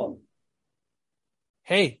problem?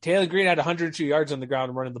 Hey, Taylor Green had 102 yards on the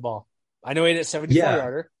ground running the ball. I know he had a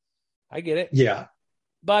 74-yarder. I get it. Yeah.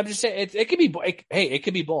 But I'm just saying, it could be, it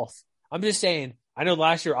could be both. I'm just saying, I know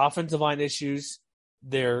last year, offensive line issues,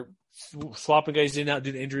 they're swapping guys in and out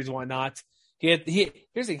due to injuries and whatnot. Here's the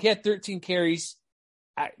thing, he had 13 carries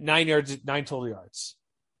at 9 total yards.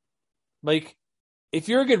 Like, if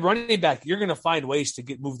you're a good running back, you're going to find ways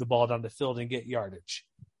to move the ball down the field and get yardage.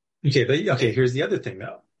 Okay, here's the other thing,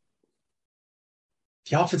 though.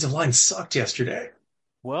 The offensive line sucked yesterday.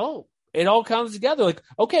 Well, it all comes together. Like,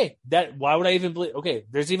 okay, why would I even believe? Okay,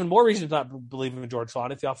 there's even more reason to not believe in George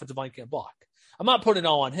Kalani if the offensive line can't block. I'm not putting it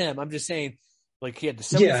all on him. I'm just saying, like, he had the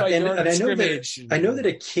 75-yard scrimmage. I know that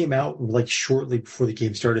it came out like shortly before the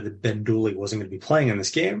game started that Ben Dooley wasn't going to be playing in this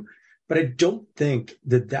game, but I don't think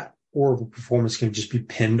that horrible performance can just be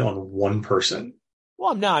pinned on one person.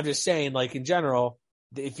 Well, I'm not. I'm just saying, like, in general,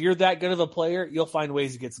 if you're that good of a player, you'll find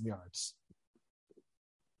ways to get some yards.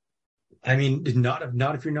 I mean, not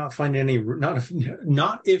if you're not finding any,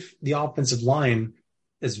 not if the offensive line,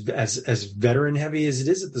 as veteran heavy as it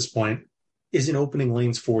is at this point, isn't opening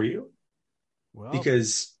lanes for you. Well,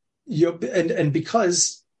 because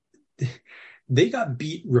because they got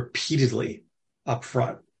beat repeatedly up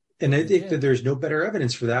front, and I think that there's no better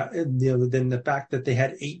evidence for that than the fact that they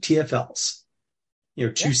had 8 TFLs,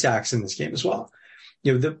 2 sacks in this game as well.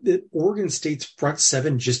 The Oregon State's front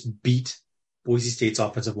seven just beat Boise State's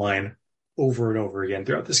offensive line over and over again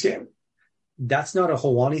throughout this game. That's not a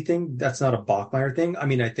Helwani thing. That's not a Bachmeier thing. I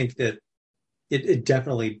mean, I think that it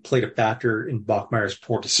definitely played a factor in Bachmeier's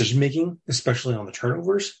poor decision-making, especially on the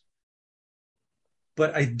turnovers.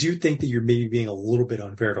 But I do think that you're maybe being a little bit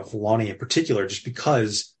unfair to Helwani in particular, just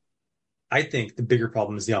because I think the bigger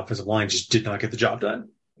problem is the offensive line just did not get the job done.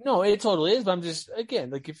 No, it totally is. But I'm just,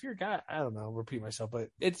 again, like, if you're a guy, I don't know, repeat myself, but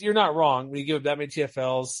you're not wrong when you give up that many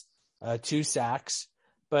TFLs, 2 sacks.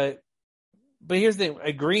 But here's the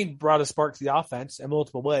thing. Green brought a spark to the offense in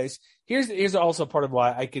multiple ways. Here's also part of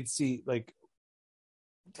why I could see, like,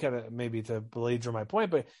 kind of maybe to belabor my point,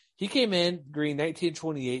 but he came in, Green,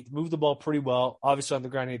 19-28, moved the ball pretty well. Obviously on the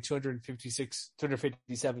ground, he had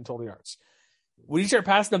 257 total yards. When you start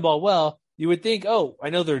passing the ball well, you would think, oh,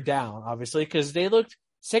 I know they're down, obviously, because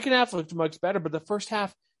second half looked much better, but the first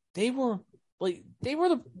half, they were one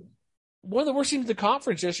of the worst teams in the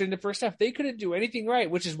conference yesterday in the first half. They couldn't do anything right,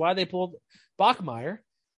 which is why they pulled Bachmeier.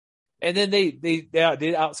 And then they did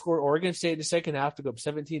outscore Oregon State in the second half to go up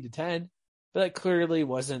 17-10. But that clearly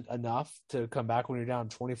wasn't enough to come back when you're down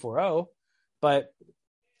 24-0. But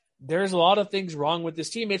there's a lot of things wrong with this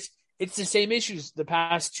team. It's the same issues the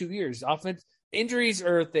past 2 years. Offense injuries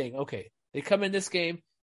are a thing. Okay, they come in this game.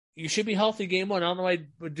 You should be healthy game one. I don't know why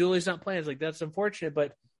Dooley's not playing. It's like, that's unfortunate.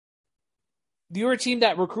 But you're a team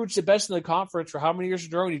that recruits the best in the conference for how many years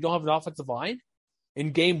in a row, and you don't have an offensive line?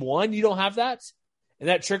 In game one, you don't have that? And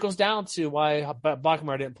that trickles down to why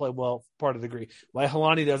Bachmeier didn't play well, part of the degree. Why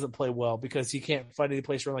Helwani doesn't play well, because he can't find any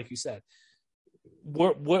place to run, like you said.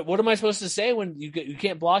 What am I supposed to say when you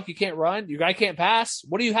can't block, you can't run, your guy can't pass?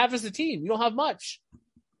 What do you have as a team? You don't have much.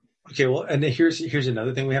 Okay, well, and here's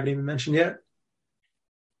another thing we haven't even mentioned yet.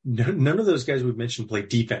 None of those guys we've mentioned play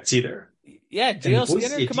defense either. Yeah, J.L.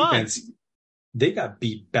 Skinner, come defense, on. They got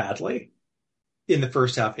beat badly in the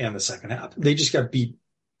first half and the second half. They just got beat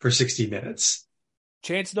for 60 minutes.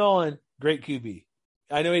 Chance Nolan, great QB.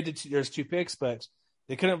 I know there's 2 picks, but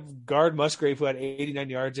they couldn't guard Musgrave, who had 89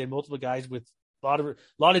 yards, and multiple guys with a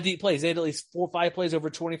lot of deep plays. They had at least 4 or 5 plays over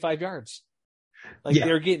 25 yards. Like,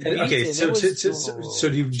 they were getting beat. Okay, so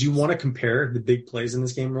do you want to compare the big plays in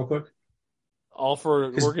this game real quick? All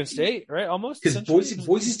for Oregon State, right? Almost. Because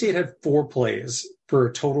Boise State had 4 plays for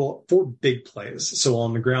a total 4 big plays. So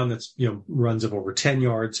on the ground, that's runs of over 10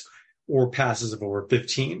 yards or passes of over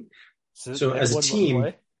 15. So as a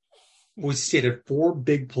team, Boise State had 4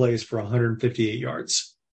 big plays for 158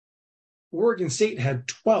 yards. Oregon State had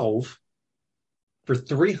 12 for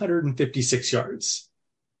 356 yards.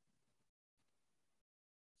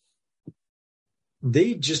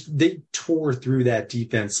 they tore through that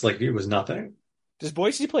defense like it was nothing. Does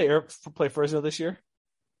Boise play Fresno this year?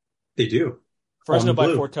 They do. Fresno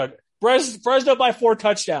by 4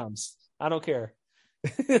 touchdowns. I don't care.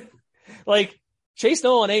 Like Chase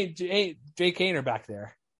Nolan ain't Jay Kaner back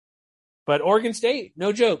there. But Oregon State,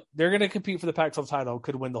 no joke. They're going to compete for the Pac-12 title,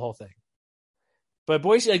 could win the whole thing. But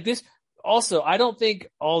Boise, like this, also, I don't think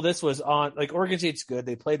all this was on, like Oregon State's good.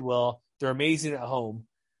 They played well. They're amazing at home.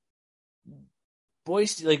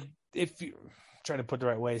 Boise, like if you're trying to put it the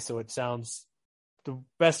right way so it sounds the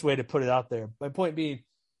best way to put it out there. My point being,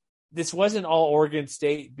 this wasn't all Oregon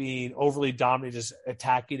State being overly dominant, just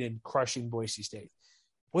attacking and crushing Boise State.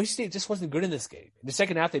 Boise State just wasn't good in this game. In the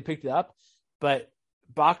second half, they picked it up, but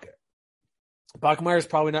Bachmeier's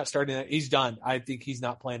probably not starting that. He's done. I think he's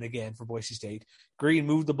not playing again for Boise State. Green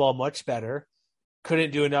moved the ball much better.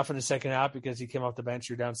 Couldn't do enough in the second half because he came off the bench.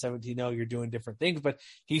 You're down 17-0. You're doing different things, but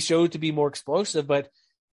he showed to be more explosive. But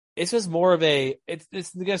this was more of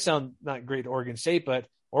it's going to sound not great to Oregon State, but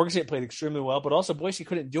Oregon State played extremely well, but also Boise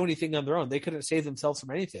couldn't do anything on their own. They couldn't save themselves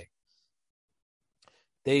from anything.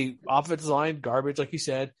 They offensive line, garbage, like you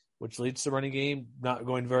said, which leads to the running game not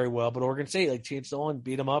going very well. But Oregon State, changed on,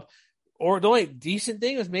 beat them up. Or the only decent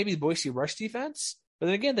thing was maybe Boise rush defense. But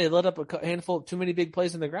then again, they let up a handful of too many big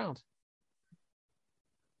plays on the ground.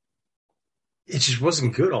 It just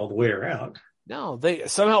wasn't good all the way around. No,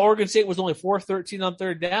 somehow Oregon State was only 4-13 on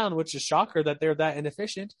third down, which is a shocker that they're that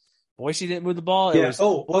inefficient. Boise didn't move the ball. Yeah.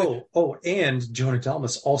 And Jonah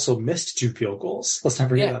Dalmas also missed 2 field goals. Let's not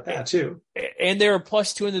forget about that too. And they were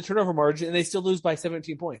 +2 in the turnover margin, and they still lose by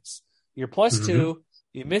 17 points. You're +2.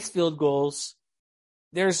 You miss field goals.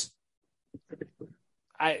 I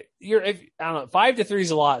don't know. 5-3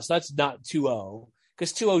 is a lot, so that's not 2-0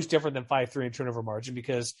 because 2-0 is different than 5-3 in turnover margin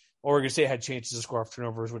because Oregon State had chances to score off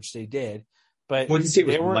turnovers, which they did. But Boise State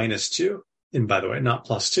was -2, and by the way, not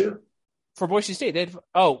 +2 for Boise State.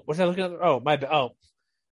 Was I looking at? Oh, my bad. Oh,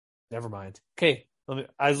 never mind. Okay,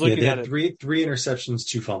 I was looking at it. Three interceptions,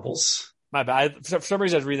 2 fumbles. My bad. For some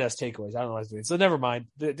reason, I was reading that as takeaways. I don't know what I was doing. So never mind.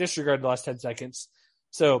 Disregard the last 10 seconds.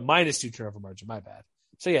 So -2 turnover margin. My bad.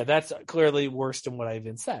 So yeah, that's clearly worse than what I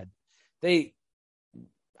even said. I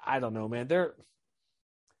don't know, man.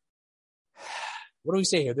 What do we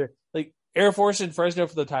say here? They're like Air Force and Fresno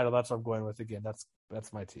for the title. That's what I'm going with again. That's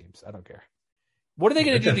my teams. I don't care. What are they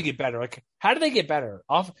going to do to get better? Like, how do they get better?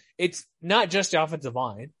 It's not just the offensive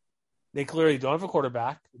line. They clearly don't have a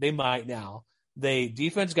quarterback. They might now.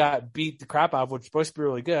 Defense got beat the crap out of, which is supposed to be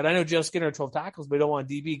really good. I know Jalen Skinner had 12 tackles, but they don't want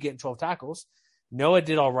DB getting 12 tackles. Noah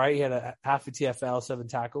did all right. He had a half a TFL, 7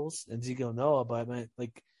 tackles, and Ezekiel Noah, but man,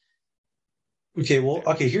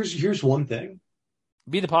 here's one thing.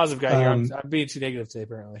 Be the positive guy here. I'm being too negative today,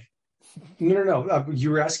 apparently. No.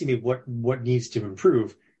 You were asking me what needs to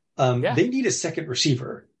improve. They need a second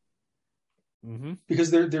receiver.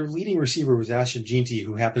 Because their leading receiver was Ashton Jeanty,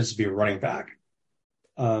 who happens to be a running back.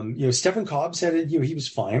 Stephen Cobb said it, he was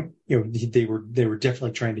fine. They were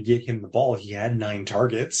definitely trying to get him the ball. He had 9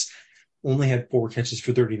 targets, only had 4 catches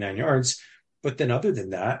for 39 yards. But then other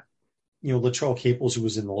than that, Latrell Caples, who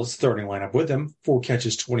was in the starting lineup with him, 4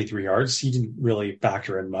 catches, 23 yards. He didn't really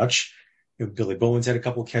factor in much. Billy Bowens had a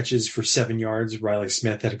couple catches for 7 yards. Riley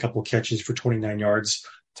Smith had a couple catches for 29 yards.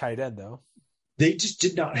 Tight end, though. They just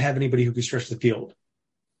did not have anybody who could stretch the field,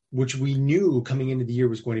 which we knew coming into the year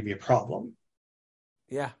was going to be a problem.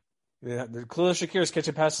 Yeah. The Khalil Shakir is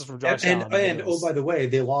catching passes from Josh Allen. And by the way,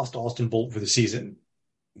 they lost Austin Bolt for the season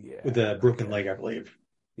with a broken leg, I believe.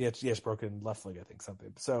 Yes, broken left leg, I think,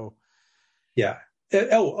 something. So, yeah.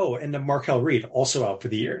 And Markel Reed also out for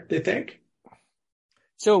the year, they think.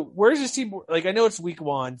 So where's this team? Like, I know it's week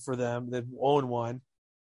 1 for them. They've 0-1.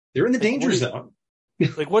 They're in the danger zone.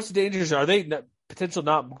 What's the danger zone? Are they potential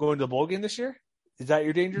not going to the bowl game this year? Is that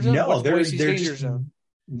your danger zone? No,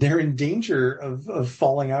 they're in danger of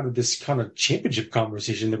falling out of this kind of championship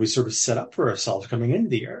conversation that we sort of set up for ourselves coming into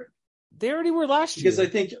the year. They already were last year.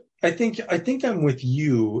 Because I think I'm with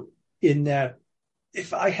you in that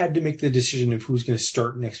if I had to make the decision of who's going to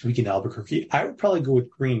start next week in Albuquerque, I would probably go with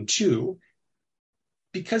Green too,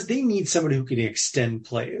 because they need somebody who can extend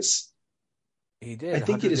plays. He did. I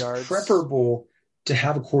think it is preferable to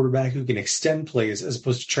have a quarterback who can extend plays as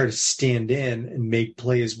opposed to try to stand in and make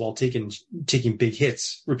plays while taking big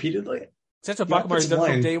hits repeatedly. That's what Bachmeier's done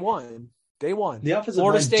from day one. Day one. The offensive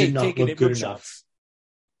Florida line State did not taking look good enough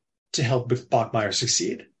to help Bachmeier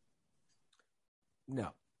succeed. No.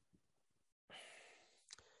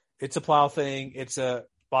 It's a plow thing. It's a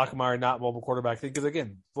Bachmeier not mobile quarterback thing. Because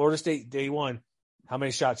again, Florida State day one, how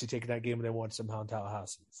many shots you take in that game and they won somehow in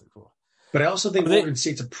Tallahassee? It's like, cool. But I also think Oregon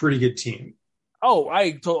State's a pretty good team. Oh,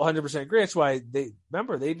 I 100% agree. That's why they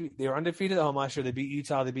were undefeated at home last year. They beat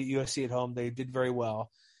Utah. They beat USC at home. They did very well.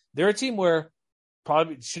 They're a team where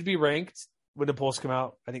probably should be ranked when the polls come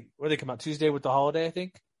out. I think where they come out Tuesday with the holiday, I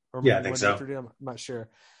think. Or yeah, I think so. I'm not sure,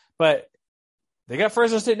 but they got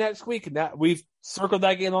Fresno State next week, and that we've circled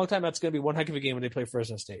that game a long time. That's going to be one heck of a game when they play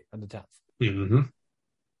Fresno State on the 10th. Mm-hmm.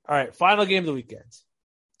 All right, final game of the weekend.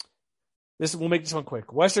 We'll make this one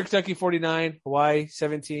quick. Western Kentucky 49, Hawaii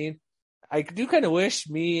 17. I do kind of wish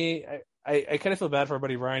I kind of feel bad for our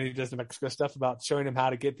buddy Ryan who does the Mexico stuff about showing him how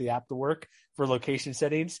to get the app to work for location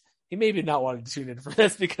settings. He maybe not wanted to tune in for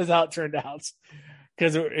this because how it turned out.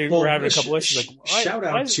 Because we're having a couple issues. Shout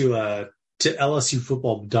out to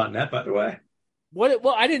LSUfootball.net, by the way. What?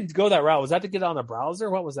 Well, I didn't go that route. Was that to get it on the browser?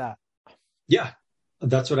 What was that? Yeah,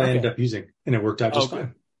 that's what I ended up using, and it worked out just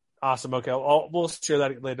fine. Awesome. Okay, we'll share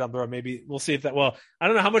that later down the road. Maybe we'll see if that. Well, I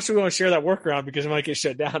don't know how much we want to share that workaround because it might get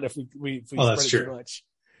shut down if we spread it too much.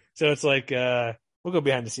 So it's like we'll go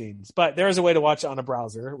behind the scenes, but there is a way to watch it on a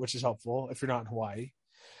browser, which is helpful if you're not in Hawaii.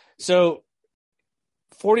 So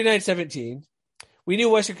 49-17. We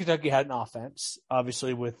knew Western Kentucky had an offense,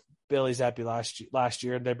 obviously with Bailey Zappi last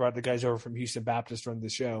year, and they brought the guys over from Houston Baptist to run the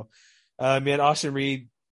show. We had Austin Reed,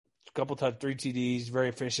 a couple times, 3 TDs, very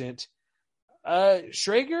efficient.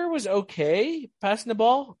 Schrager was okay passing the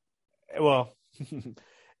ball. Well,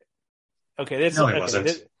 okay. No, he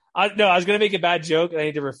wasn't. I was going to make a bad joke, and I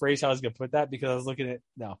need to rephrase how I was going to put that because I was looking at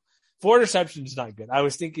 4 interceptions is not good. I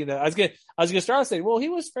was thinking I was going to start saying, well, he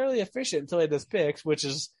was fairly efficient until he had those picks, which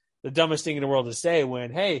is the dumbest thing in the world to say.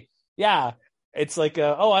 When it's like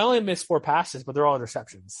I only missed 4 passes, but they're all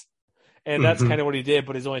interceptions, and that's kind of what he did.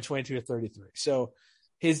 But he's only 22 of 33, so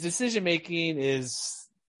his decision making is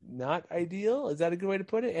not ideal. Is that a good way to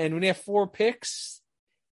put it? And when you have 4 picks,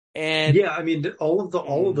 and I mean, all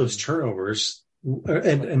of those turnovers,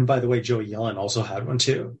 and by the way, Joey Yellen also had one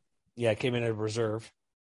too. Yeah, came in as reserve.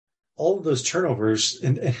 All of those turnovers,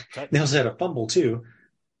 and they also had a fumble too.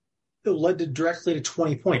 It led directly to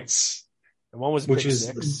 20 points. And one was which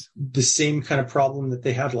is the same kind of problem that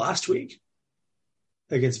they had last week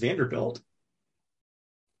against Vanderbilt.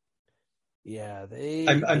 Yeah,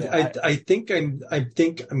 I think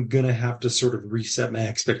I'm gonna have to sort of reset my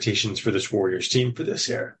expectations for this Warriors team for this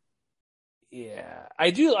year. Yeah, I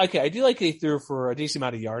do. Okay, I do like they threw for a decent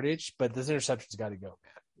amount of yardage, but those interceptions got to go,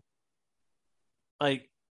 man.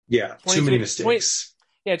 Too many mistakes.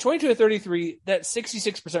 22 to 33. That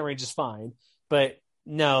 66% range is fine, but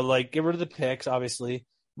no, get rid of the picks. Obviously,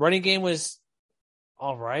 running game was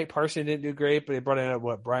all right. Parson didn't do great, but he brought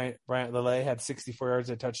in Bryant Lele had 64 yards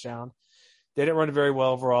and a touchdown. They didn't run it very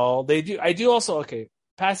well overall. They do. I do also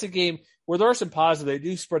passing game where there are some positives. They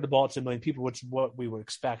do spread the ball to a million people, which is what we would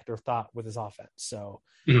expect or thought with his offense. So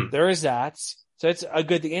there is that. So it's a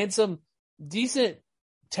good thing and some decent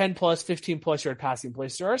 10 plus, 15 plus yard passing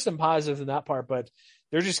plays. There are some positives in that part, but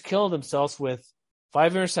they're just killing themselves with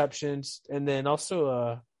 5 interceptions and then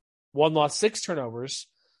also 1 loss, 6 turnovers,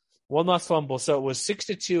 1 lost fumble. So it was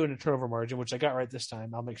 6-2 in a turnover margin, which I got right this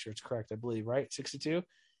time. I'll make sure it's correct. I believe, right? 6-2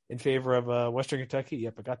 in favor of Western Kentucky.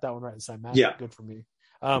 Yep. I got that one right this time, Matt. Yeah. Good for me.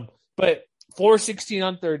 But 4-16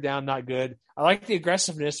 on third down, not good. I like the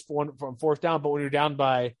aggressiveness from fourth down, but when you're down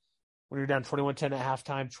 21-10 at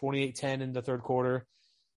halftime, 28-10 in the third quarter,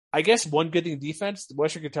 I guess one good thing defense,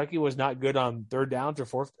 Western Kentucky was not good on third downs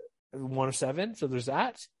or 1 of 7. So there's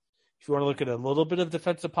that. If you want to look at a little bit of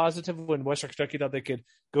defensive positive, when Western Kentucky thought they could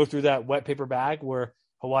go through that wet paper bag where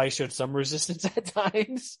Hawaii showed some resistance at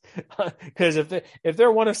times. Because if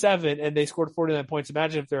they're 1 of 7 and they scored 49 points,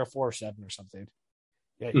 imagine if they're a 4 or 7 or something.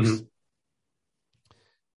 Yeah.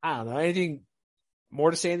 I don't know. Anything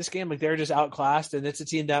more to say in this game? They're just outclassed, and it's a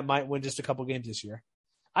team that might win just a couple games this year.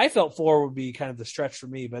 I felt 4 would be kind of the stretch for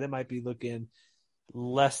me, but it might be looking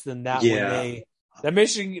less than that. Yeah. That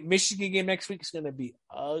Michigan game next week is going to be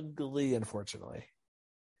ugly, unfortunately.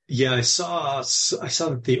 Yeah, I saw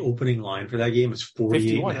that the opening line for that game was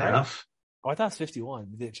 48 and a half. Right? Oh, I thought it was 51.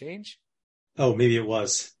 Did it change? Oh, maybe it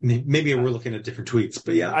was. Maybe we're looking at different tweets,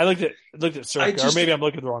 but yeah. I looked at Circa, or maybe I'm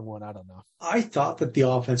looking at the wrong one. I don't know. I thought that the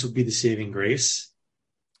offense would be the saving grace,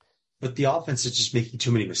 but the offense is just making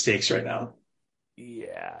too many mistakes right now.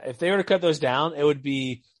 Yeah, if they were to cut those down, it would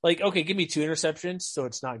be okay, give me 2 interceptions, so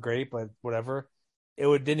it's not great, but whatever.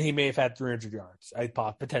 Then he may have had 300 yards, I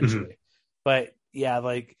thought, potentially. But yeah,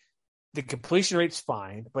 the completion rate's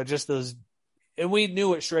fine, but just those, and we knew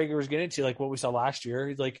what Schrager was getting into, what we saw last year.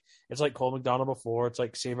 He's it's like Cole McDonald before. It's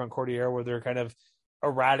like Savon Cordier, where they're kind of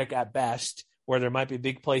erratic at best, where there might be a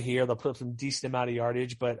big play here. They'll put up some decent amount of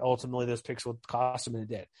yardage, but ultimately those picks will cost them, and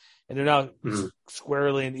it did. And they're now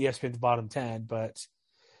squarely in ESPN's bottom 10, but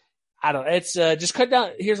I don't know. It's just cut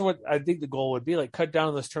down. Here's what I think the goal would be: like cut down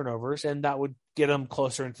on those turnovers, and that would get them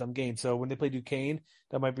closer in some games. So when they play Duquesne,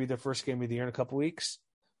 that might be their first game of the year in a couple weeks.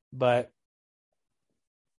 But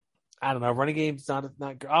I don't know. Running game's not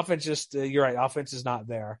offense. Just you're right. Offense is not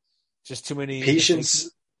there. Just too many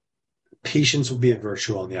Patience will be a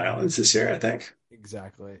virtue on the islands this year, I think.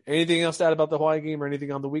 Exactly. Anything else to add about the Hawaii game or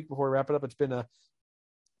anything on the week before we wrap it up? It's been a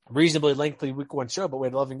reasonably lengthy week one show, but we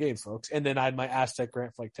had 11 games, folks. And then I had my Aztec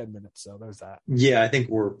rant for like 10 minutes. So there's that. Yeah, I think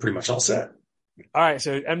we're pretty much all set. All right.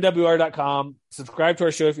 So MWR.com. Subscribe to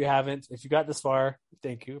our show if you haven't. If you got this far,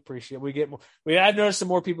 thank you. Appreciate it. We get more. I've noticed some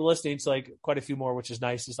more people listening. So like quite a few more, which is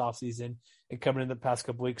nice this off season and coming in the past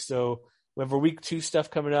couple weeks. So we have our week 2 stuff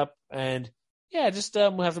coming up, and yeah, just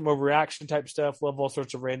we'll have some more reaction type stuff. We'll have all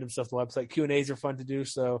sorts of random stuff on the website. Q&As are fun to do.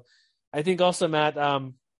 So I think also, Matt,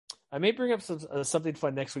 I may bring up something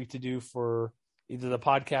fun next week to do for either the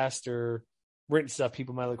podcast or written stuff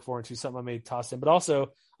people might look forward to, something I may toss in. But also,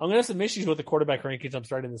 I'm going to have some issues with the quarterback rankings I'm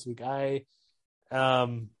starting this week. There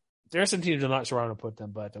are some teams I'm not sure where I'm going to put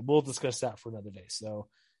them, but we'll discuss that for another day. So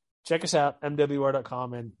check us out,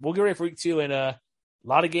 MWR.com, and we'll get ready for week 2 and a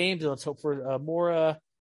lot of games. And let's hope for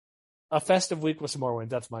a festive week with some more wins.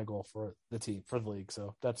 That's my goal for the team, for the league.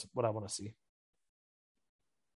 So that's what I want to see.